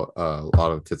help out a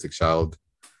lot of autistic child.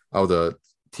 I was a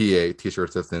teacher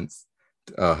assistant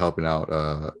helping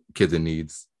out kids in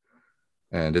needs,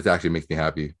 and this actually makes me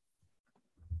happy.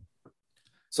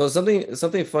 So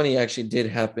something funny actually did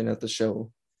happen at the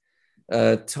show.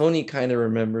 Tony kind of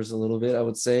remembers a little bit, I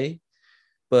would say,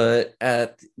 but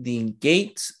at the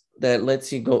gate that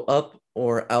lets you go up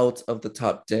or out of the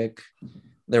top deck,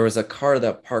 there was a car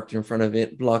that parked in front of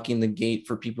it, blocking the gate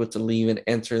for people to leave and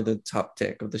enter the top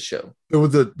deck of the show. It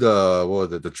was the what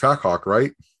was it, the Trackhawk,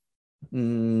 right?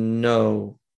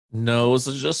 No. No, it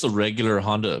was just a regular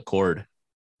Honda Accord.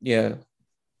 Yeah.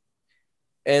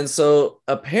 And so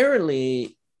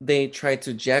apparently they tried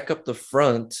to jack up the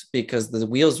front because the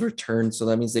wheels were turned. So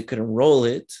that means they couldn't roll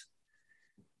it.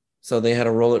 So they had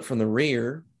to roll it from the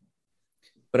rear.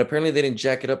 But apparently they didn't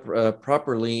jack it up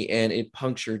properly and it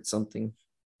punctured something.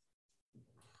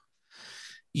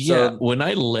 Yeah, So- when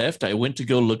I left, I went to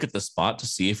go look at the spot to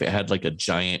see if it had like a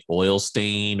giant oil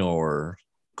stain or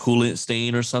coolant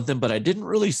stain or something, but I didn't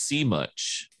really see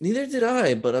much. Neither did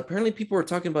I, but apparently people were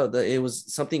talking about that it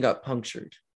was something got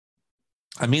punctured.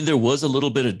 I mean, there was a little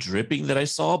bit of dripping that I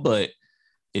saw, but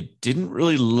it didn't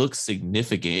really look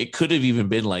significant. It could have even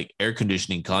been like air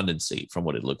conditioning condensate from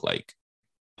what it looked like.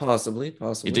 Possibly.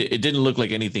 It didn't look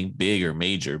like anything big or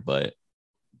major, but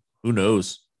who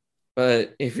knows?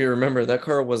 But if you remember, that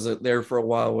car was there for a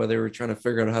while where they were trying to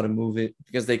figure out how to move it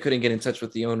because they couldn't get in touch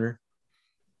with the owner.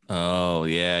 Oh,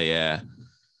 yeah.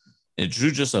 It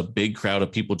drew just a big crowd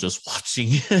of people just watching,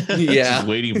 Yeah. just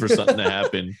waiting for something to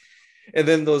happen. And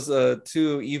then those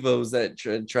two Evos that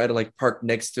try to like park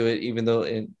next to it, even though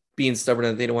and being stubborn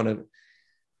that they don't want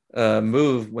to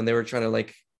move when they were trying to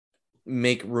like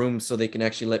make room so they can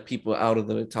actually let people out of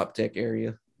the top deck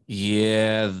area.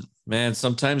 Yeah, man,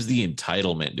 sometimes the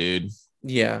entitlement, dude.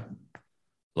 Yeah.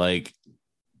 Like,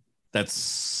 that's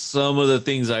some of the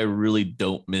things I really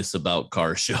don't miss about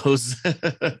car shows.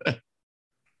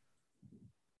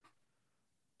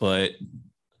 But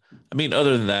I mean,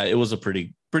 other than that, it was a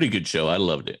pretty good show. I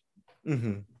loved it.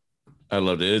 Mm-hmm. I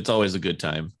loved it. It's always a good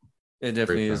time. It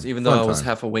definitely Great is, time. even though Fun I was time.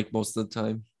 half awake most of the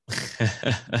time.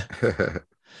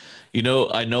 You know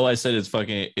I said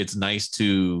it's nice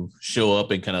to show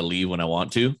up and kind of leave when I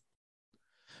want to,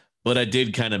 but I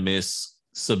did kind of miss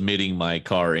submitting my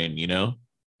car in,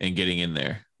 and getting in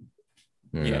there.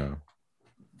 Yeah.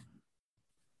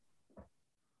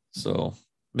 So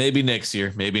maybe next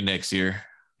year.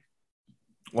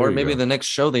 Or There you maybe go. the next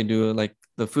show they do, like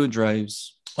the food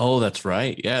drives. Oh, that's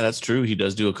right. Yeah, that's true. He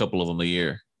does do a couple of them a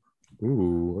year.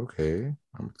 Ooh, okay.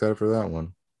 I'm excited for that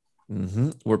one.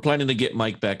 We're planning to get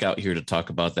Mike back out here to talk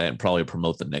about that and probably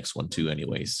promote the next one too,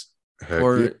 anyways. Heck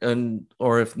Or yeah.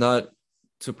 or if not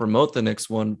to promote the next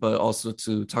one, but also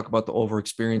to talk about the over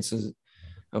experiences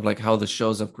of like how the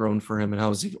shows have grown for him and how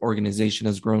his organization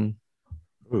has grown.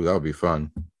 Ooh, that would be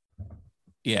fun.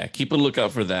 Yeah, keep a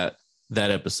lookout for that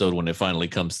episode when it finally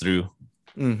comes through.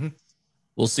 Mm-hmm.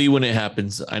 We'll see when it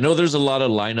happens. I know there's a lot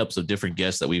of lineups of different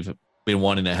guests that we've been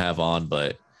wanting to have on,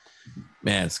 but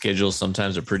man, schedules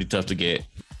sometimes are pretty tough to get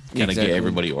get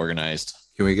everybody organized.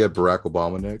 Can we get Barack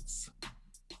Obama next?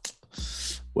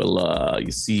 Well,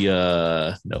 you see,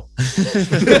 no.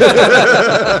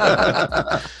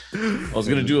 I was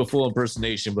gonna do a full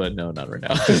impersonation, but no, not right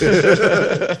now.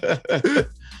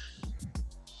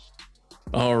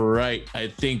 All right, I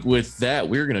think with that,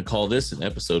 we're gonna call this an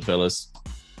episode, fellas.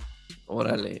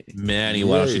 Orale. Manny,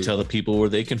 why don't you Yay. tell the people where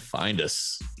they can find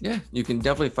us? Yeah, you can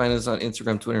definitely find us on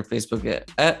Instagram, Twitter, and Facebook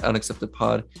at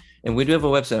UnacceptedPod. And we do have a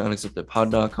website,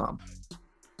 unacceptedpod.com.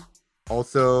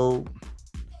 Also,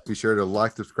 be sure to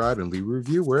like, subscribe, and leave a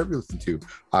review wherever you listen to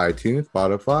iTunes,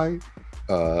 Spotify,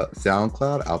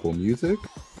 SoundCloud, Apple Music,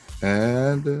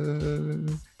 and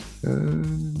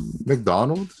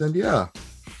McDonald's. And yeah,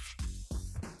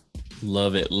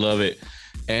 Love it.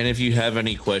 And if you have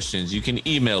any questions, you can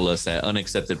email us at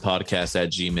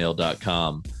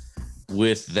unacceptedpodcast@gmail.com.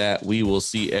 With that, we will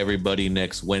see everybody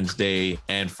next Wednesday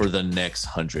and for the next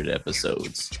 100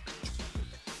 episodes.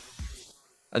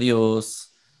 Adios.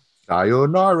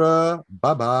 sayonara.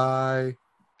 Bye bye.